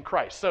proclaim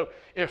Christ. So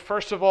if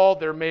first of all,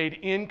 they're made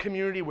in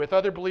community with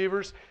other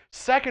believers.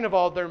 Second of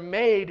all, they're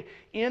made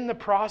in the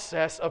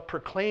process of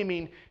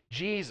proclaiming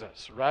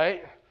Jesus,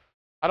 right?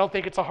 I don't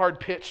think it's a hard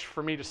pitch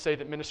for me to say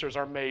that ministers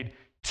are made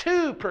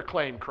to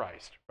proclaim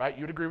Christ, right?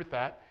 You'd agree with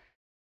that.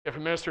 If a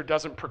minister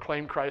doesn't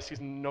proclaim Christ,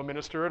 he's no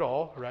minister at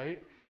all,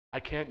 right? I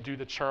can't do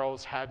the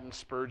Charles Haddon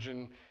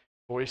Spurgeon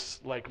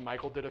voice like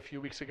Michael did a few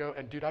weeks ago.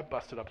 And dude, I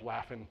busted up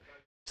laughing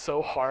so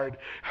hard.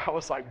 I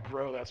was like,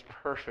 bro, that's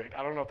perfect.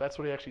 I don't know if that's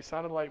what he actually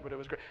sounded like, but it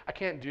was great. I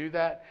can't do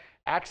that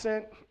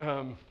accent.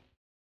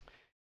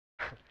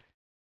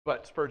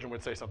 But Spurgeon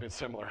would say something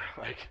similar.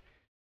 Like,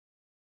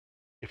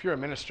 if you're a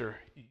minister,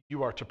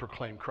 you are to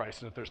proclaim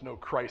Christ. And if there's no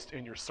Christ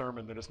in your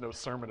sermon, then it's no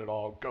sermon at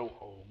all. Go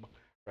home,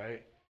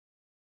 right?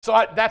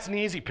 So that's an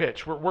easy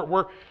pitch.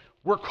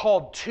 We're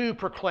called to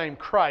proclaim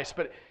Christ,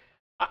 but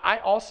I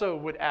also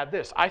would add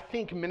this. I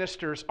think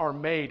ministers are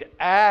made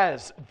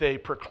as they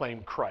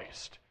proclaim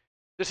Christ.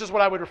 This is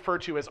what I would refer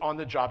to as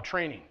on-the-job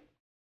training.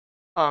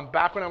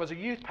 Back when I was a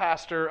youth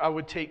pastor, I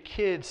would take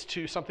kids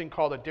to something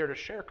called a Dare to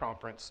Share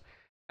conference.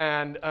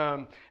 And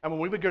when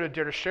we would go to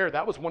Dare to Share,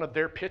 that was one of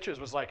their pitches,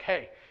 was like,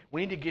 hey,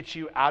 we need to get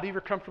you out of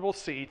your comfortable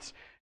seats,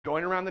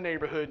 going around the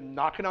neighborhood,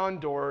 knocking on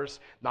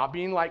doors, not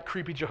being like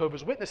creepy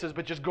Jehovah's Witnesses,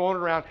 but just going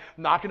around,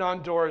 knocking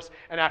on doors,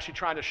 and actually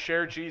trying to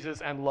share Jesus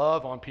and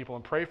love on people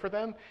and pray for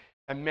them.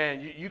 And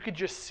man, you could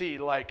just see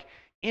like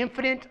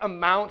infinite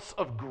amounts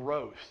of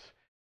growth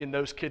in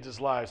those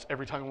kids' lives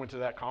every time we went to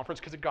that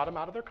conference, because it got them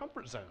out of their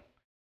comfort zone.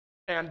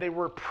 And they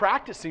were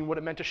practicing what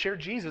it meant to share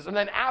Jesus. And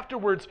then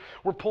afterwards,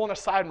 we're pulling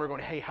aside and we're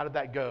going, hey, how did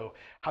that go?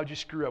 How'd you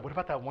screw up? What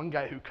about that one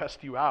guy who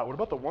cussed you out? What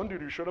about the one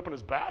dude who showed up in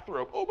his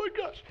bathrobe? Oh my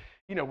gosh.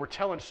 You know, we're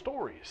telling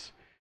stories.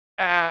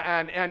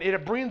 And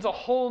it brings a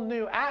whole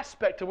new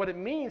aspect to what it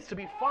means to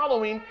be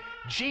following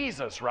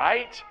Jesus,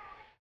 right?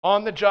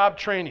 On the job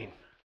training.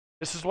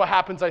 This is what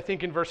happens, I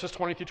think, in verses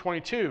 20 through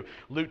 22.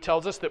 Luke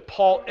tells us that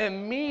Paul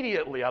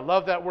immediately, I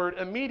love that word,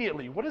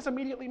 immediately. What does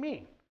immediately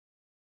mean?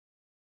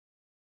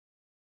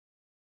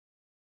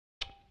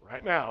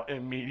 Right now,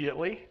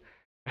 immediately.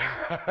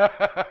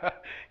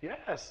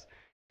 Yes.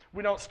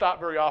 We don't stop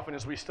very often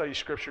as we study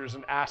scriptures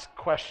and ask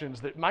questions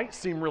that might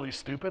seem really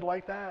stupid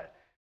like that.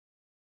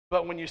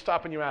 But when you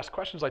stop and you ask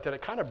questions like that,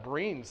 it kind of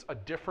brings a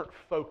different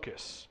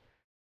focus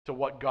to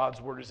what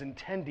God's word is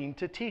intending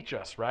to teach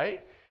us,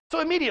 right? So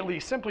immediately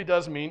simply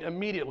does mean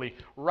immediately,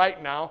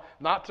 right now,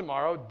 not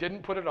tomorrow,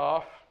 didn't put it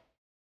off.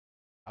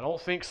 I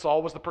don't think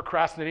Saul was the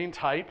procrastinating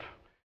type.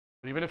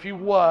 But even if he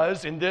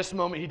was, in this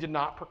moment, he did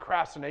not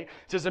procrastinate.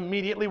 It says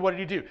immediately, what did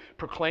he do?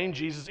 Proclaim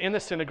Jesus in the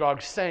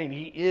synagogue, saying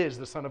he is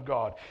the Son of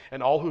God.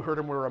 And all who heard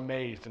him were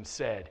amazed and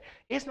said,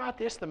 is not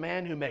this the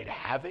man who made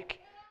havoc?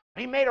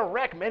 He made a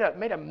wreck, made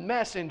a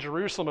mess in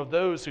Jerusalem of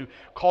those who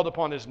called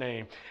upon his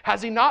name.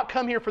 Has he not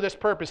come here for this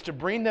purpose, to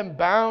bring them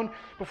bound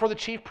before the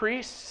chief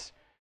priests?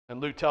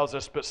 And Luke tells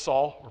us, but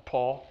Saul, or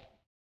Paul,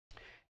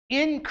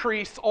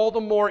 increased all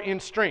the more in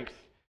strength.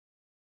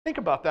 Think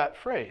about that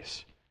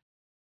phrase.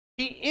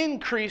 He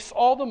increased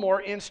all the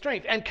more in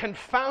strength and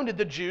confounded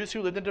the Jews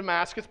who lived in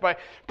Damascus by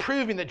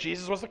proving that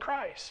Jesus was the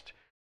Christ.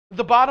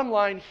 The bottom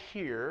line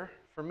here,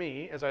 for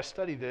me, as I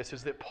study this,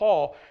 is that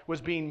Paul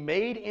was being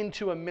made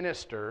into a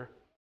minister,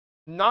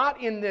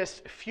 not in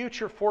this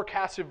future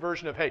forecasted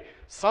version of, hey,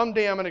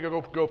 someday I'm going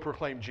to go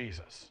proclaim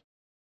Jesus.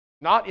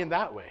 Not in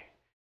that way.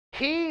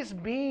 He's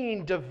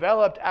being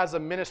developed as a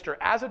minister,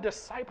 as a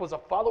disciple, as a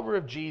follower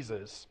of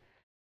Jesus,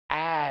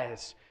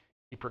 as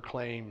he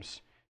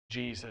proclaims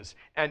Jesus.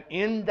 And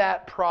in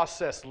that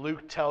process,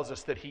 Luke tells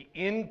us that he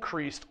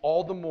increased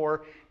all the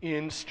more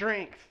in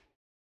strength.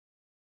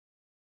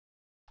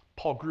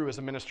 Paul grew as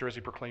a minister as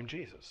he proclaimed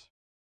Jesus.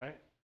 Right?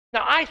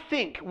 Now, I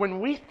think when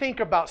we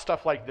think about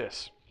stuff like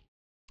this,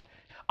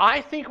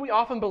 I think we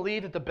often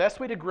believe that the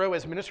best way to grow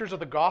as ministers of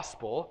the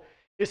gospel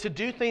is to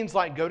do things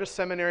like go to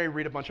seminary,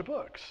 read a bunch of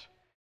books.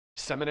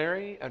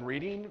 Seminary and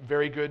reading,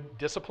 very good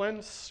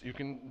disciplines. You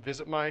can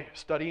visit my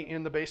study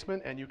in the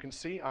basement and you can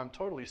see I'm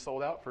totally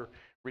sold out for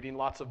reading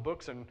lots of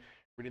books and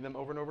reading them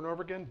over and over and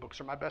over again. Books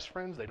are my best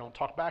friends. They don't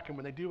talk back, and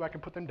when they do, I can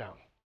put them down.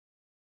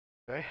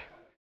 Okay?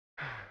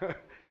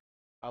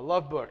 I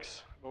love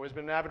books. I've always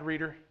been an avid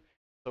reader,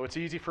 so it's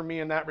easy for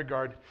me in that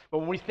regard. But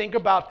when we think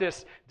about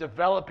this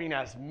developing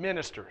as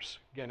ministers,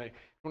 again, I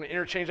want to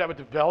interchange that with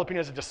developing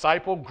as a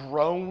disciple,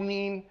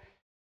 growing,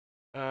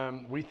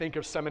 we think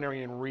of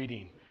seminary and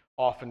reading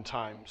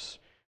oftentimes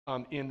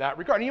in that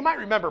regard. And you might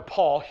remember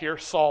Paul here,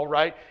 Saul,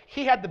 right?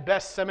 He had the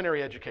best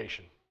seminary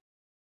education,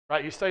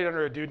 right? He studied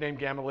under a dude named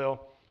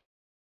Gamaliel,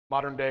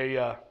 modern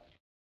day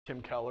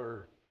Tim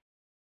Keller,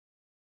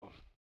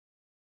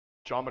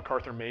 John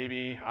MacArthur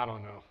maybe, I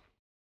don't know.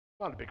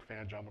 I'm not a big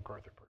fan of John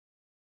MacArthur.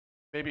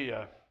 Maybe,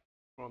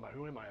 who am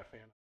I a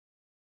fan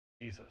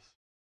of? Jesus.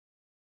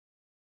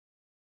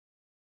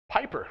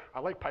 Piper, I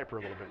like Piper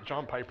a little bit.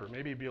 John Piper,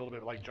 maybe be a little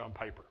bit like John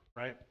Piper,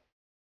 right?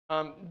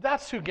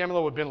 That's who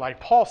Gamaliel would have been like.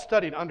 Paul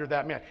studied under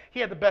that man. He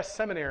had the best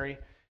seminary, and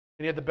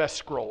he had the best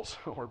scrolls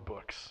or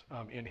books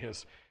in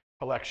his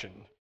collection.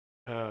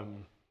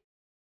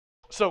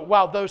 So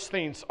while those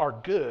things are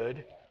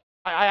good,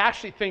 I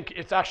actually think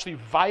it's actually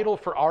vital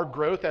for our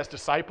growth as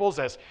disciples,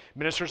 as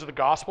ministers of the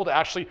gospel, to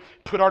actually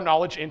put our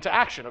knowledge into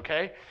action,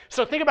 okay?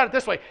 So think about it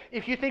this way.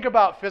 If you think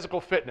about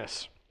physical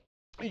fitness,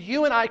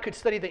 you and I could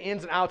study the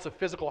ins and outs of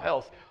physical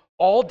health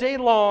all day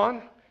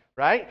long,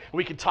 right?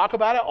 We could talk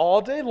about it all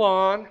day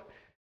long,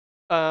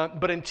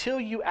 but until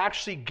you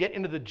actually get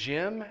into the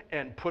gym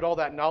and put all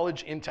that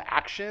knowledge into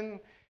action,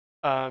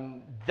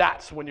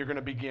 that's when you're going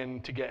to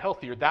begin to get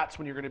healthier. That's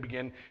when you're going to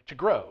begin to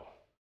grow.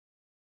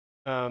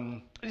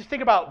 Just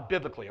think about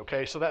biblically,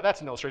 okay? So that's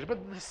an illustration.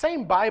 But the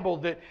same Bible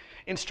that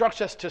instructs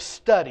us to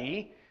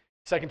study,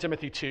 2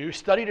 Timothy 2,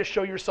 study to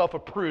show yourself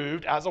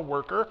approved as a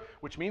worker,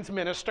 which means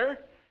minister,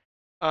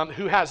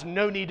 who has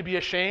no need to be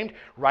ashamed,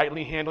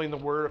 rightly handling the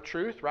word of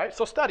truth, right?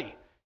 So study,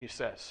 he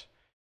says.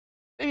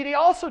 And he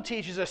also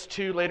teaches us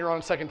to, later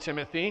on in 2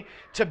 Timothy,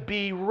 to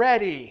be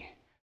ready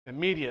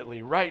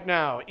immediately, right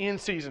now, in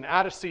season,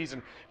 out of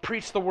season,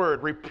 preach the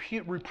word,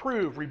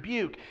 reprove,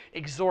 rebuke,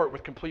 exhort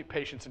with complete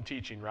patience and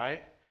teaching,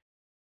 right?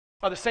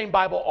 The same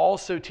Bible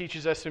also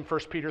teaches us in 1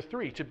 Peter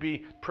 3 to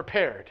be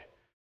prepared,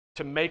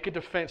 to make a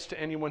defense to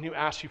anyone who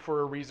asks you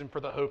for a reason for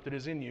the hope that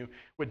is in you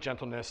with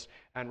gentleness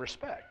and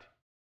respect.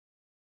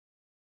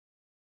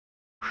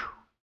 Whew.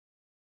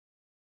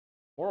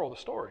 Moral of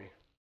the story.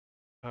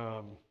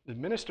 The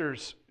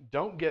ministers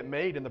don't get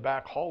made in the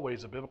back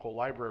hallways of biblical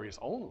libraries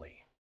only.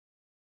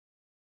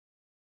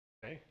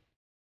 Okay?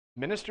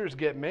 Ministers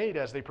get made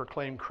as they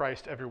proclaim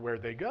Christ everywhere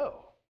they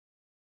go.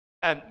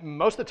 And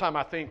most of the time,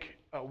 I think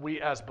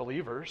we as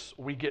believers,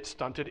 we get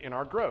stunted in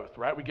our growth,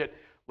 right? We get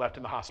left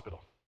in the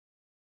hospital.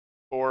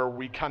 Or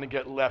we kind of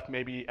get left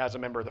maybe as a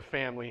member of the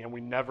family and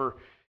we never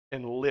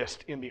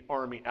enlist in the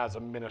army as a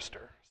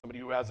minister. somebody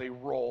who has a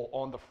role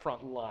on the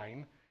front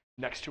line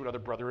next to another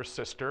brother or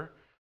sister.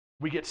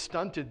 We get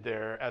stunted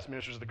there as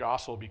ministers of the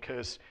gospel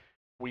because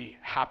we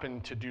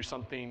happen to do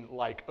something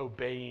like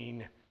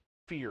obeying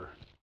fear,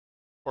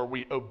 or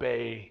we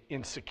obey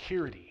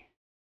insecurity,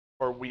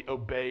 or we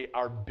obey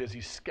our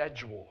busy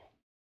schedule.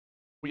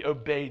 We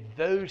obey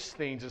those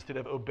things instead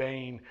of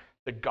obeying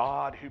the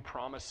God who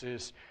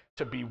promises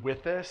to be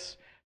with us,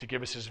 to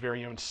give us his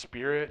very own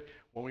Spirit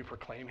when we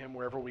proclaim him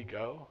wherever we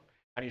go.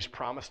 And he's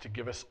promised to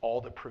give us all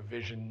the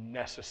provision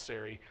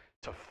necessary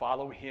to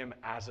follow him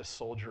as a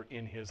soldier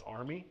in his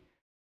army.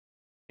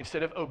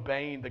 Instead of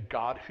obeying the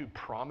God who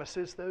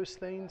promises those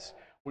things,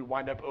 we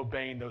wind up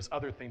obeying those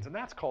other things. And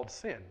that's called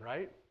sin,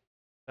 right?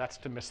 That's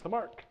to miss the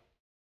mark.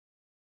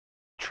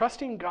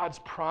 Trusting God's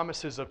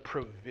promises of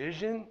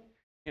provision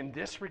in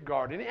this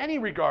regard, in any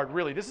regard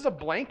really, this is a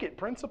blanket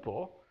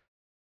principle.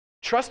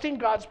 Trusting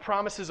God's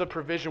promises of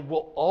provision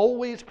will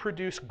always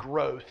produce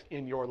growth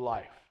in your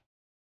life.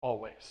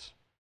 Always.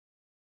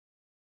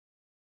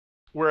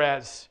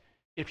 Whereas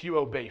if you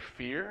obey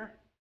fear,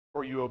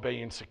 or you obey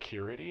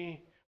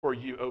insecurity, or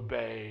you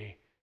obey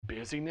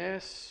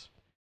busyness,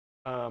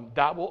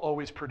 that will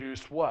always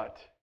produce what?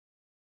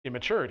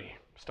 Immaturity,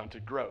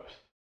 stunted growth.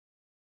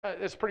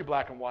 It's pretty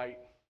black and white.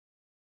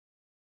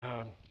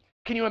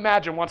 Can you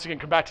imagine, once again,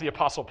 come back to the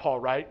Apostle Paul,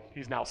 right?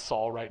 He's now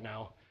Saul right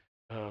now.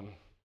 Can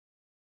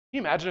you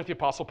imagine if the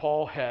Apostle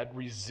Paul had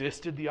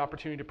resisted the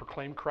opportunity to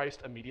proclaim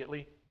Christ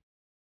immediately?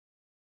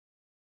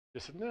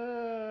 Just said,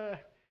 nah,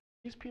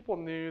 these people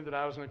knew that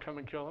I was going to come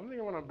and kill them. I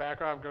think I want to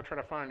back off and go try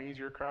to find an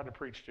easier crowd to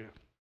preach to.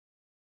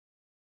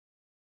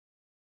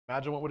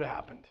 Imagine what would have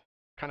happened.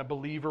 What kind of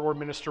believer or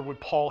minister would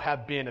Paul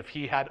have been if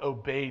he had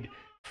obeyed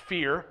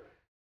fear?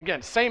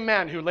 Again, same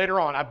man who later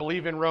on, I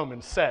believe in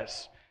Romans,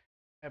 says,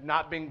 have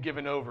not been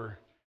given over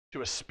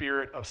to a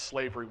spirit of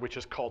slavery, which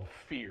is called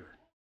fear.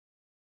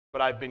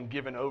 But I've been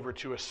given over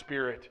to a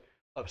spirit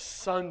of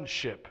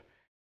sonship,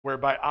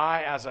 whereby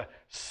I, as a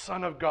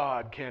son of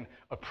God, can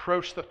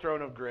approach the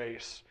throne of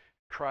grace,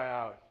 cry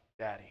out,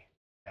 Daddy,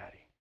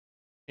 Daddy,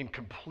 in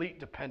complete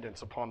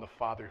dependence upon the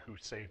Father who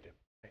saved him.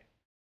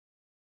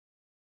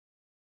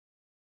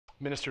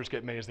 Ministers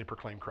get made as they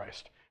proclaim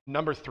Christ.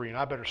 Number 3, and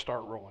I better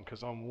start rolling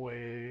because I'm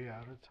way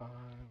out of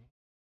time.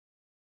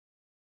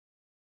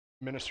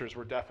 Ministers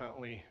were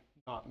definitely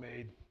not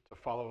made to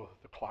follow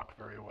the clock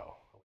very well.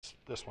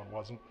 This one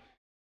wasn't.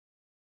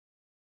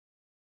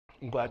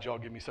 I'm glad y'all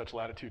give me such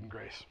latitude and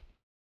grace.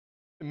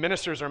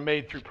 Ministers are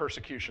made through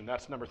persecution.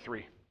 That's number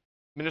 3.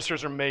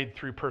 Ministers are made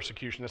through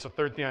persecution. That's the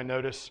third thing I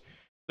notice.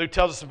 Luke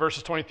tells us in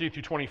verses 23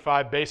 through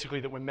 25, basically,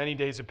 that when many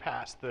days had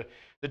passed, the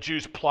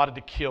Jews plotted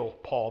to kill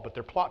Paul, but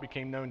their plot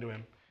became known to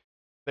him.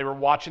 They were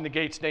watching the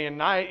gates day and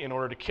night in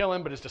order to kill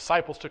him, but his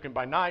disciples took him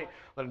by night,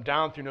 let him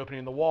down through an opening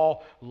in the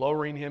wall,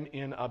 lowering him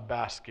in a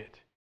basket.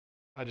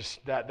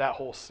 That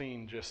whole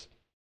scene just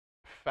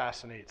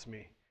fascinates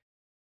me.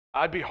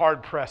 I'd be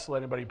hard-pressed to let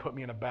anybody put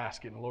me in a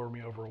basket and lower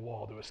me over a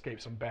wall to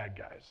escape some bad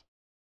guys.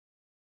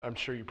 I'm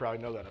sure you probably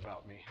know that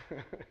about me.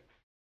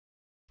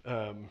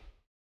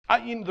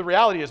 The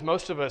reality is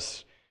most of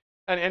us,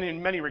 and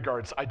in many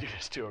regards, I do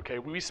this too, okay?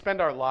 We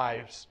spend our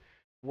lives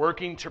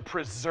working to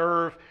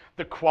preserve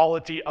the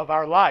quality of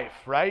our life,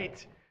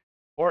 right?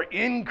 Or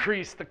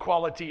increase the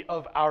quality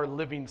of our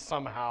living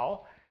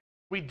somehow.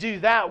 We do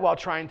that while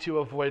trying to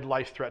avoid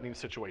life-threatening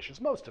situations,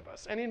 most of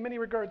us. And in many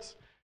regards,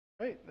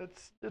 right,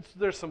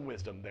 there's some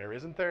wisdom there,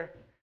 isn't there?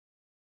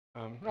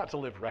 Not to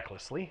live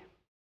recklessly.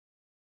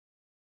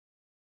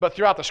 But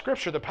throughout the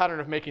scripture, the pattern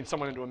of making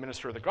someone into a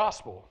minister of the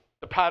gospel,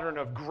 the pattern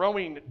of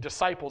growing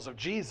disciples of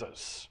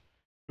Jesus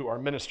who are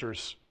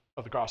ministers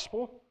of the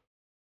gospel,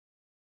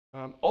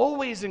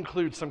 always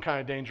includes some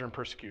kind of danger and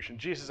persecution.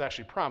 Jesus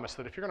actually promised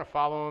that if you're going to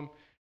follow him,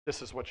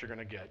 this is what you're going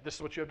to get. This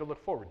is what you have to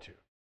look forward to.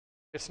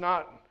 It's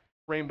not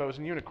rainbows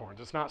and unicorns.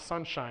 It's not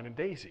sunshine and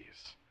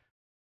daisies.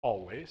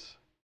 Always.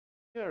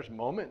 There's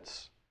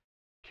moments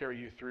carry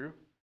you through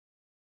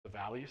the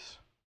valleys.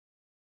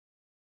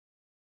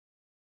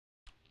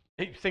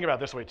 Hey, think about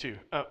it this way too.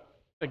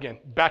 Again,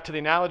 back to the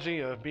analogy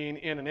of being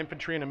in an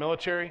infantry and a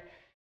military.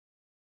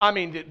 I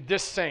mean,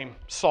 this same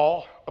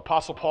Saul,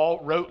 Apostle Paul,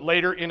 wrote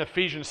later in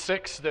Ephesians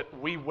 6 that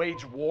we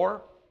wage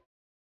war.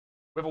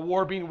 We have a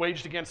war being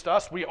waged against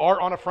us. We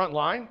are on a front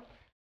line.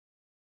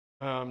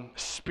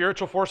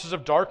 Spiritual forces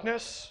of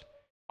darkness.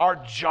 Our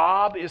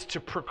job is to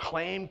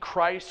proclaim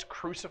Christ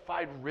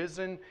crucified,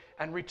 risen,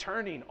 and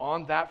returning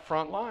on that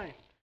front line.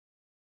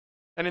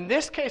 And in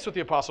this case with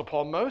the Apostle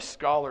Paul, most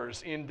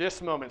scholars in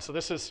this moment, so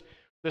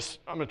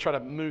I'm going to try to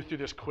move through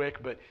this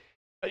quick, but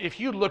if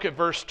you look at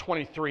verse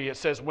 23, it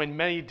says, when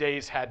many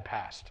days had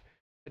passed.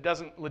 It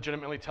doesn't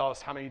legitimately tell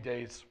us how many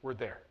days were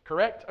there.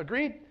 Correct?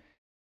 Agreed?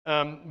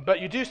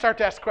 But you do start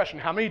to ask the question,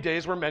 how many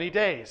days were many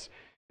days?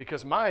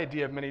 Because my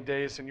idea of many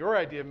days and your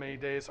idea of many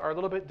days are a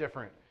little bit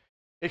different.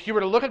 If you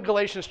were to look at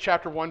Galatians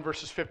chapter 1,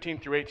 verses 15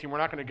 through 18, we're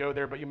not going to go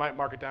there, but you might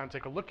mark it down and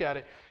take a look at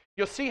it.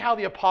 You'll see how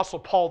the Apostle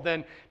Paul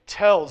then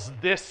tells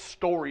this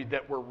story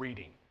that we're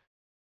reading.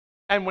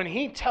 And when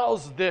he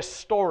tells this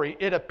story,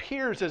 it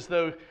appears as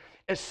though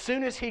As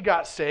soon as he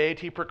got saved,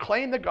 he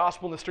proclaimed the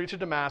gospel in the streets of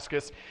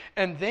Damascus,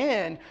 and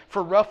then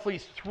for roughly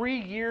 3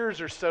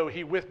 years or so,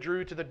 he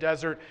withdrew to the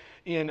desert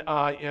in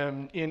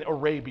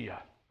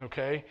Arabia.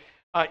 Okay,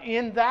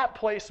 in that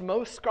place,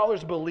 most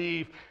scholars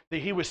believe that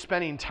he was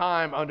spending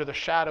time under the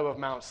shadow of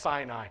Mount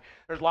Sinai.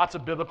 There's lots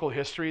of biblical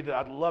history that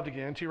I'd love to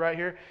get into right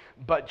here,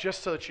 but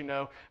just so that you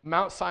know,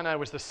 Mount Sinai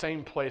was the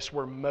same place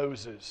where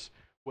Moses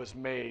was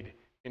made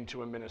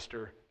into a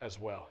minister as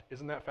well.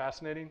 Isn't that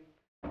fascinating?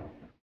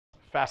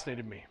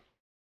 Fascinated me.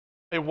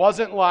 It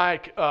wasn't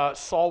like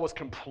Saul was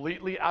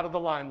completely out of the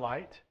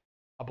limelight.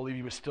 I believe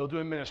he was still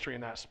doing ministry in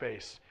that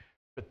space.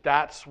 But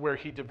that's where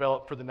he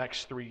developed for the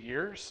next 3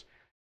 years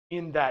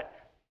in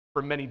that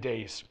for many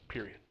days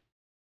period.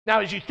 Now,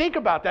 as you think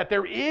about that,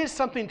 there is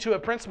something to a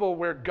principle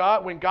where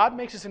when God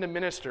makes us into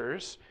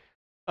ministers,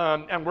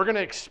 and we're going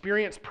to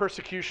experience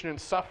persecution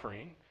and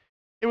suffering,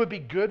 it would be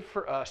good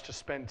for us to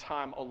spend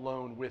time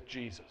alone with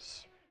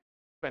Jesus,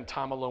 spend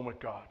time alone with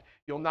God.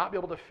 You'll not be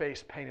able to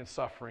face pain and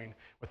suffering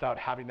without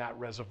having that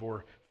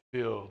reservoir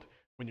filled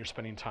when you're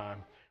spending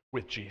time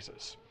with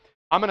Jesus.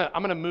 I'm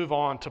gonna move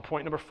on to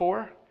point number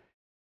 4.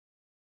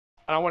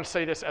 And I want to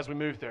say this as we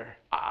move there.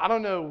 I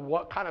don't know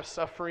what kind of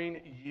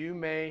suffering you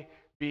may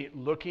be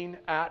looking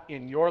at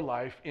in your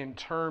life in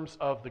terms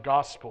of the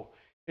gospel,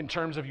 in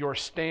terms of your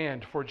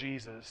stand for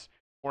Jesus,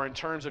 or in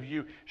terms of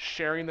you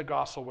sharing the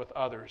gospel with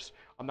others.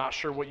 I'm not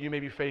sure what you may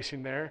be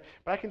facing there,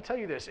 but I can tell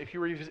you this. If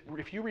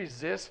you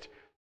resist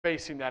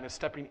facing that and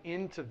stepping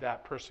into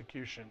that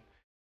persecution,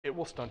 it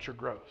will stunt your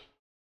growth.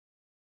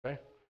 Okay?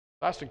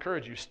 I just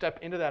encourage you, step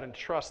into that and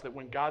trust that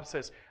when God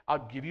says,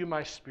 I'll give you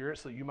my spirit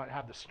so that you might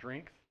have the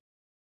strength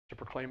to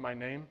proclaim my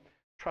name,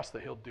 trust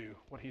that he'll do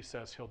what he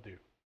says he'll do.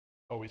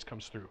 Always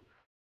comes through.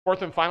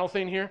 Fourth and final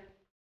thing here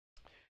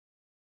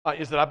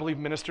is that I believe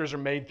ministers are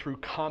made through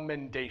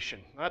commendation.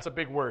 Now, that's a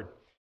big word.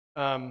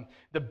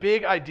 The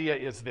big idea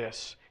is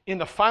this. In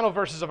the final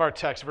verses of our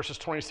text, verses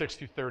 26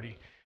 through 30,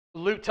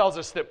 Luke tells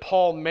us that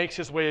Paul makes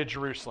his way to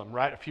Jerusalem,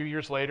 right? A few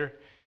years later.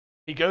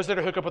 He goes there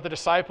to hook up with the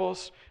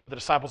disciples, but the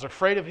disciples are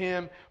afraid of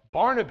him.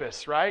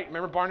 Barnabas, right?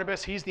 Remember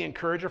Barnabas? He's the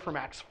encourager from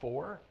Acts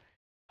 4.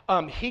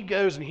 He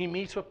goes and he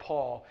meets with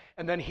Paul,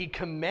 and then he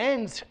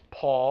commends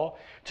Paul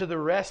to the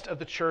rest of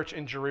the church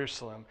in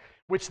Jerusalem,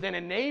 which then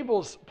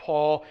enables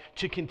Paul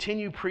to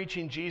continue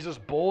preaching Jesus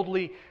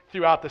boldly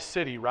throughout the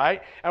city,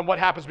 right? And what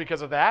happens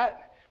because of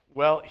that?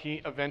 Well,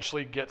 he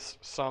eventually gets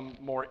some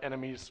more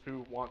enemies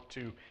who want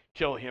to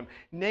kill him,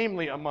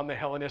 namely among the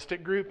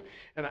Hellenistic group.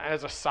 And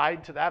as a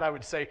side to that, I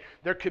would say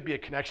there could be a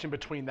connection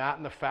between that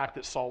and the fact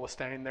that Saul was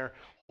standing there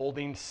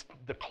holding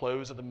the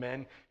clothes of the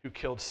men who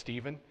killed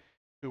Stephen,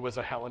 who was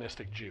a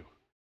Hellenistic Jew.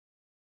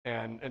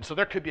 And so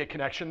there could be a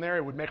connection there.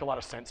 It would make a lot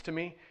of sense to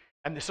me.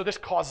 And so this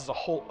causes a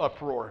whole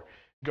uproar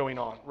going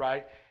on,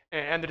 right?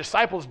 And the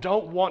disciples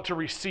don't want to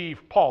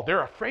receive Paul.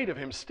 They're afraid of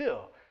him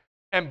still.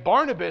 And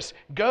Barnabas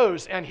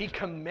goes and he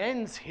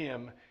commends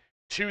him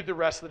to the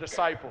rest of the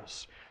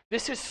disciples.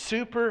 This is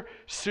super,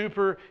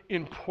 super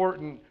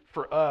important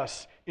for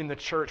us in the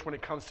church when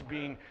it comes to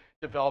being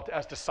developed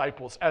as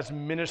disciples, as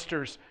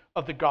ministers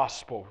of the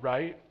gospel,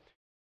 right?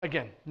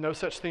 Again, no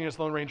such thing as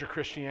Lone Ranger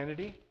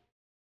Christianity.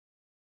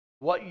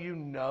 What you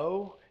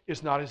know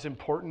is not as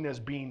important as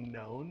being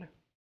known.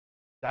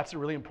 That's a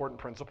really important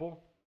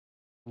principle.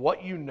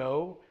 What you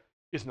know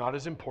is not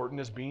as important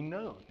as being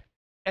known.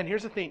 And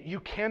here's the thing, you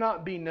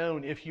cannot be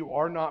known if you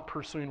are not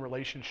pursuing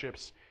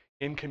relationships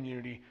in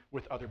community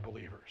with other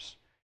believers.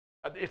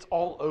 It's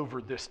all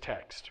over this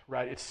text,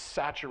 right? It's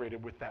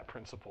saturated with that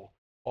principle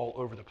all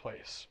over the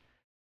place.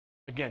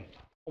 Again,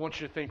 I want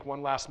you to think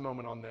one last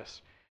moment on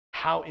this.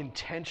 How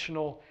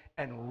intentional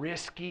and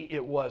risky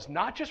it was,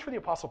 not just for the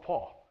Apostle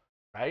Paul,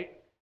 right?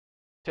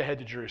 To head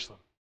to Jerusalem,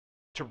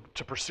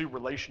 to pursue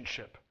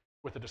relationship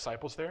with the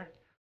disciples there.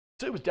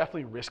 So it was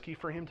definitely risky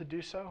for him to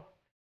do so.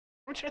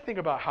 I want you to think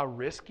about how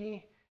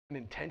risky and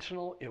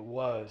intentional it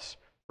was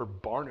for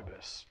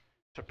Barnabas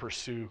to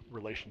pursue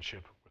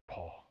relationship with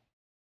Paul.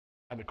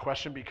 And the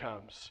question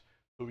becomes,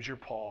 who's your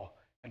Paul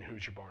and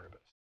who's your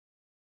Barnabas?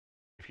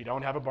 If you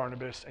don't have a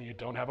Barnabas and you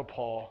don't have a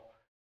Paul,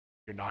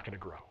 you're not going to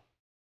grow.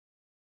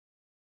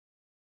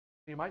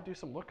 You might do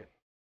some looking.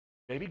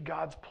 Maybe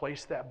God's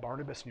placed that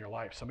Barnabas in your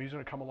life. Somebody's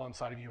going to come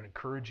alongside of you and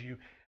encourage you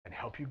and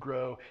help you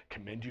grow,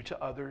 commend you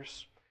to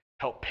others,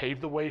 help pave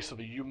the way so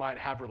that you might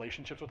have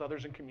relationships with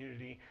others in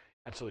community,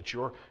 and so that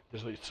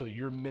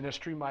your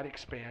ministry might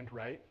expand,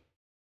 right?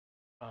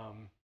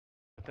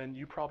 But then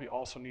you probably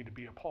also need to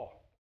be a Paul,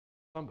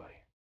 somebody.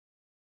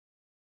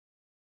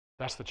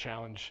 That's the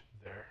challenge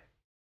there.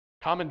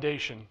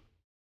 Commendation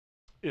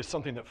is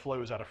something that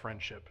flows out of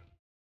friendship.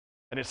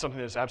 And it's something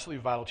that is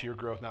absolutely vital to your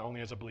growth, not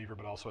only as a believer,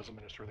 but also as a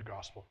minister of the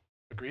gospel.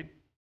 Agreed?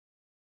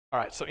 All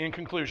right, so in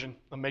conclusion,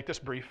 I'll make this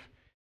brief.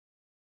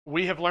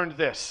 We have learned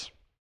this.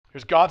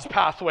 Here's God's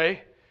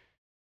pathway,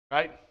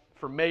 right,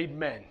 for made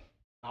men,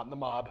 not in the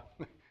mob,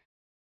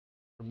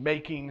 for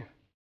making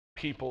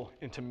people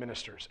into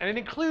ministers. And it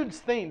includes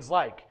things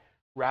like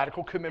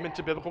radical commitment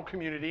to biblical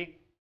community,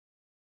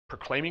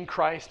 proclaiming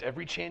Christ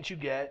every chance you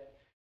get,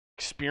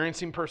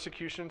 experiencing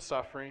persecution and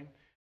suffering,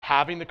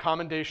 having the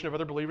commendation of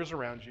other believers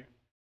around you.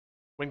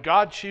 When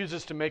God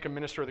chooses to make a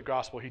minister of the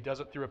gospel, he does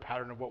it through a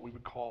pattern of what we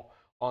would call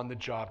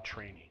on-the-job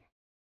training.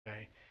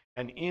 Okay?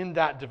 And in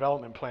that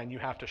development plan, you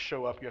have to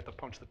show up, you have to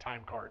punch the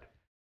time card.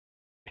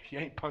 If you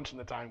ain't punching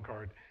the time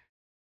card,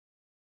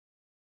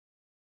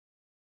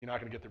 you're not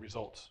going to get the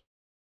results.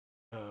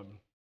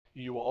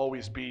 You will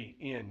always be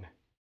in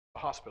the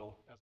hospital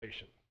as a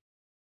patient.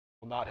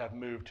 You will not have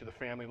moved to the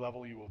family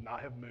level. You will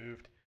not have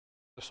moved to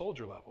the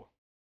soldier level.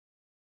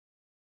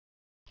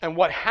 And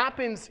what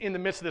happens in the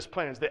midst of this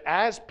plan is that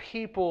as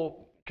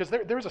people, because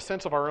there's a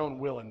sense of our own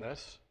will in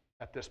this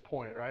at this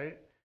point, right?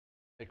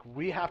 Like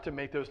we have to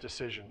make those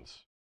decisions.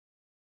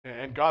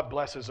 And God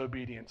blesses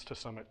obedience to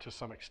some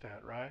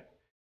extent, right?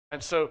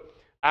 And so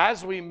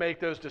as we make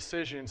those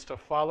decisions to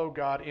follow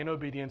God in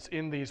obedience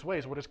in these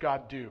ways, what does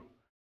God do?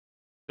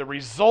 The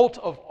result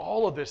of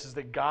all of this is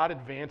that God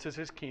advances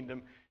his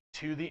kingdom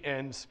to the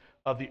ends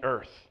of the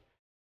earth.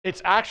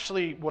 It's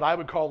actually what I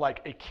would call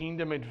like a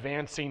kingdom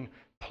advancing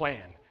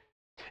plan.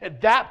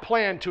 And that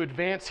plan to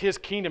advance his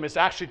kingdom is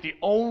actually the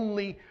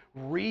only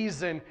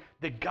reason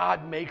that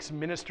God makes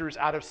ministers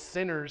out of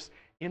sinners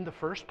in the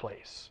first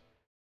place.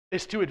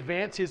 Is to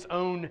advance his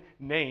own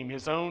name,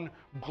 his own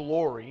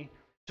glory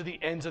to the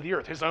ends of the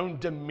earth, his own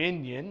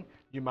dominion,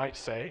 you might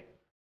say.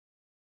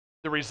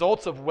 The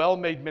results of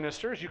well-made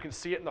ministers, you can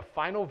see it in the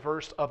final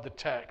verse of the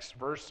text,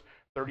 verse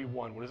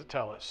 31. What does it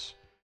tell us?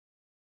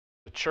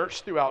 The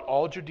church throughout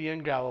all Judea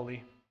and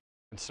Galilee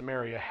and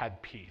Samaria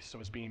had peace and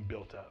was being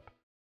built up.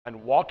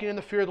 And walking in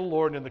the fear of the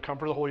Lord and in the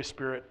comfort of the Holy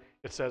Spirit,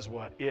 it says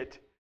what? It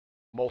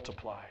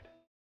multiplied.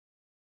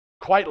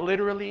 Quite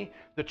literally,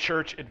 the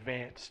church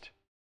advanced.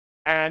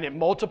 And it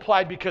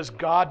multiplied because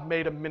God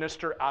made a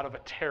minister out of a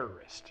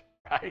terrorist,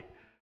 right?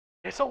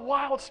 It's a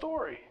wild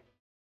story.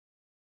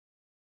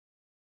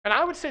 And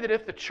I would say that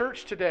if the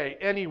church today,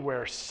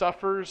 anywhere,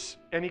 suffers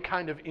any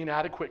kind of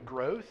inadequate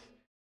growth,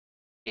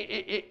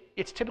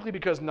 it's typically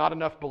because not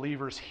enough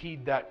believers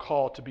heed that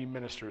call to be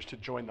ministers, to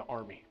join the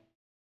army.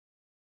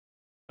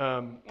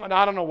 And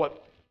I don't know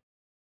what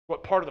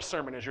part of the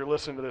sermon is you're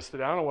listening to this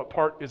today. I don't know what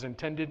part is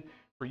intended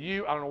for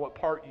you. I don't know what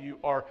part you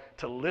are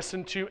to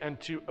listen to and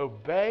to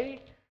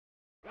obey.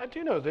 But I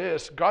do know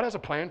this. God has a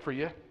plan for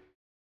you.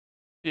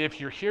 If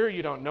you're here,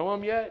 you don't know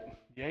him yet,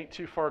 you ain't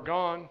too far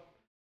gone.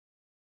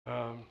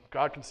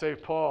 God can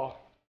save Paul.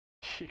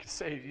 He can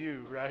save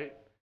you, right?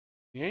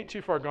 You ain't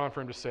too far gone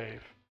for him to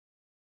save.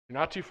 You're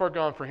not too far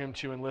gone for him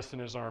to enlist in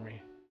his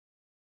army.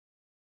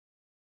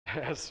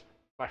 As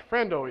my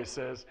friend always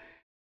says,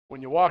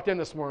 when you walked in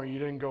this morning, you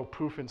didn't go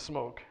poof and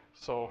smoke.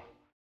 So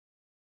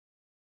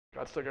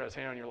God still got his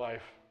hand on your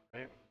life,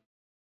 right?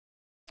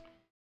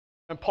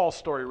 And Paul's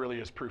story really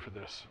is proof of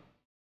this.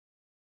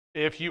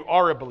 If you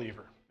are a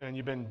believer and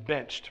you've been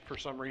benched for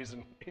some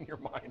reason in your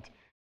mind,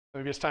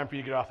 maybe it's time for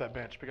you to get off that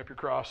bench, pick up your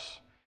cross,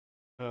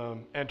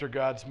 enter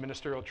God's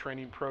ministerial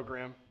training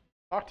program.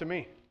 Talk to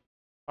me.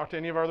 Talk to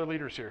any of our other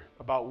leaders here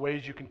about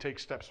ways you can take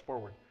steps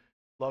forward.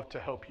 Love to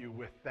help you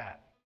with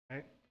that,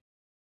 right?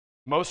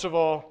 Most of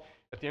all,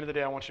 at the end of the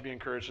day, I want you to be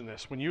encouraged in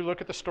this. When you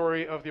look at the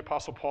story of the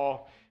Apostle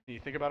Paul, and you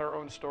think about our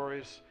own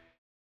stories,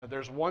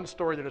 there's one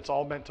story that it's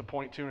all meant to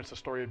point to, and it's the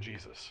story of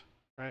Jesus,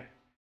 right?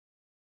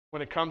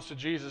 When it comes to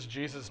Jesus,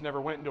 Jesus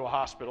never went into a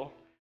hospital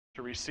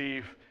to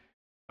receive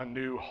a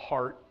new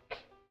heart.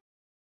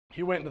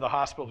 He went into the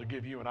hospital to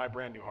give you and I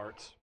brand new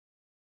hearts.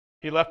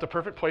 He left a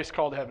perfect place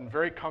called heaven,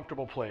 very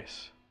comfortable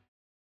place.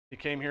 He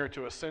came here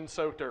to a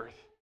sin-soaked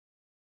earth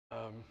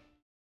so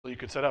you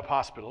could set up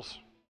hospitals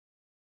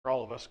for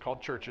all of us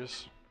called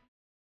churches.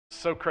 It's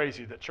so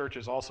crazy that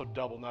churches also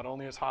double not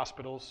only as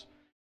hospitals,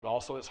 but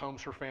also as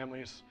homes for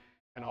families,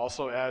 and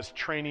also as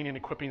training and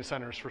equipping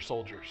centers for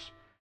soldiers.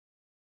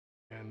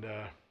 And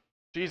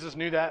Jesus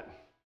knew that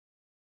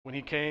when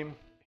he came.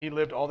 He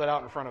lived all that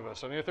out in front of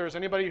us. I mean, if there was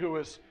anybody who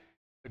was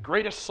the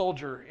greatest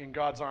soldier in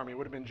God's army, it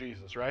would have been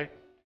Jesus, right?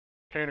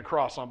 Carrying a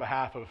cross on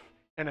behalf of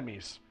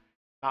enemies,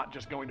 not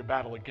just going to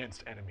battle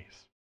against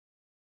enemies.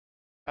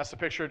 That's the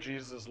picture of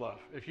Jesus' love.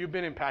 If you've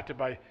been impacted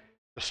by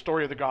the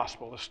story of the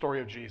gospel, the story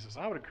of Jesus,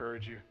 I would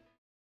encourage you.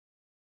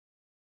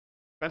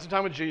 Spend some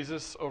time with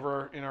Jesus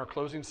over in our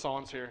closing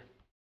songs here.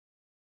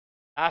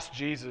 Ask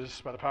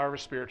Jesus, by the power of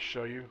his Spirit, to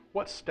show you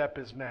what step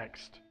is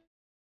next.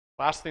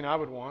 Last thing I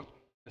would want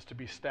is to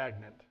be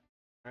stagnant,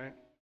 right?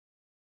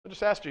 So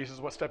just ask Jesus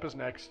what step is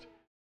next.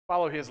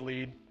 Follow his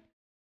lead.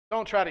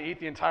 Don't try to eat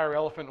the entire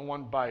elephant in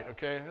one bite,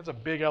 okay? There's a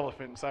big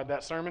elephant inside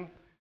that sermon.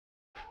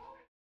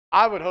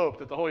 I would hope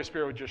that the Holy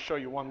Spirit would just show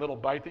you one little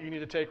bite that you need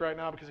to take right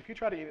now, because if you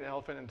try to eat an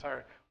elephant in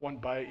entire one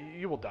bite,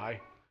 you will die.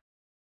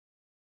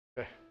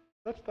 Okay.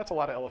 That's a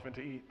lot of elephant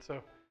to eat.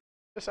 So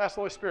just ask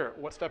the Holy Spirit,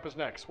 what step is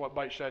next? What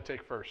bite should I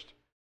take first?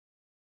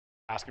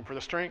 Ask him for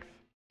the strength.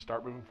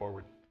 Start moving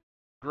forward.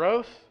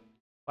 Growth,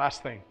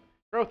 last thing.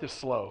 Growth is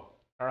slow,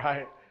 all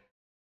right?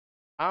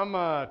 I'm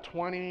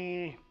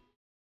 23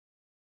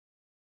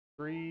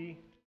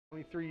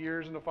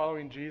 years into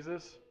following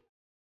Jesus.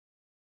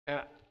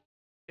 And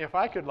if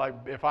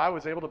I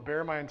was able to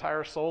bear my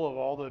entire soul of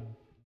all the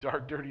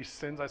dark, dirty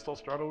sins I still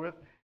struggle with,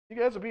 you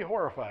guys would be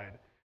horrified.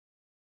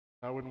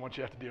 I wouldn't want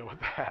you to have to deal with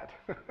that.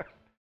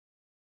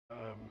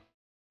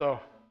 So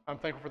I'm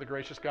thankful for the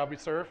gracious God we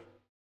serve.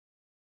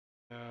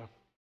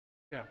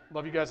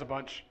 Love you guys a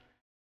bunch.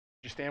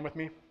 Would you stand with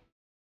me?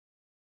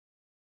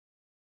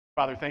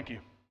 Father, thank you.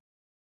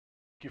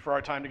 Thank you for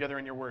our time together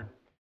in your word.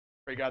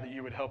 Pray, God, that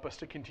you would help us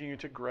to continue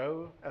to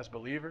grow as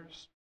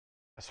believers,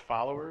 as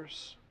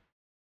followers.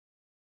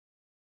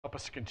 Help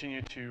us to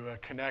continue to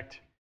connect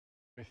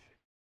with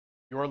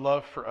your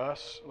love for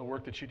us, the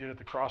work that you did at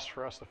the cross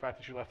for us, the fact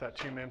that you left that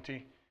tomb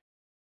empty.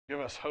 Give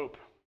us hope.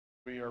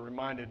 We are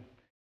reminded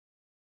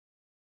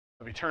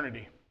of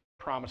eternity,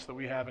 promise that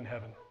we have in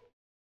heaven.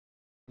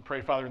 And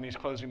pray, Father, in these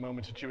closing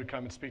moments that you would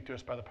come and speak to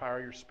us by the power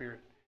of your Spirit.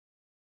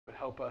 But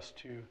help us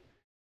to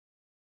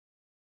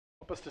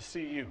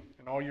see you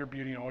in all your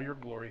beauty and all your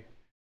glory.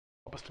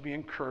 Help us to be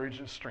encouraged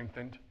and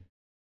strengthened.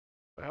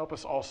 But help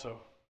us also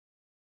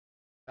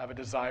have a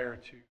desire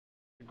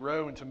to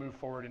grow and to move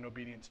forward in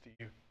obedience to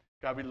you.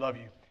 God, we love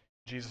you.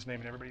 In Jesus' name,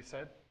 and everybody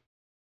said,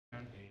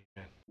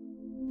 Amen.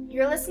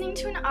 You're listening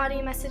to an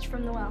audio message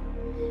from The Well,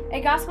 a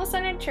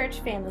gospel-centered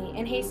church family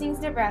in Hastings,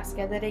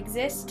 Nebraska that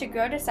exists to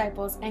grow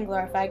disciples and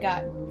glorify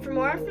God. For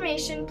more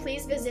information,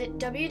 please visit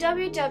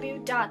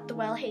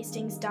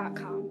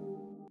www.thewellhastings.com.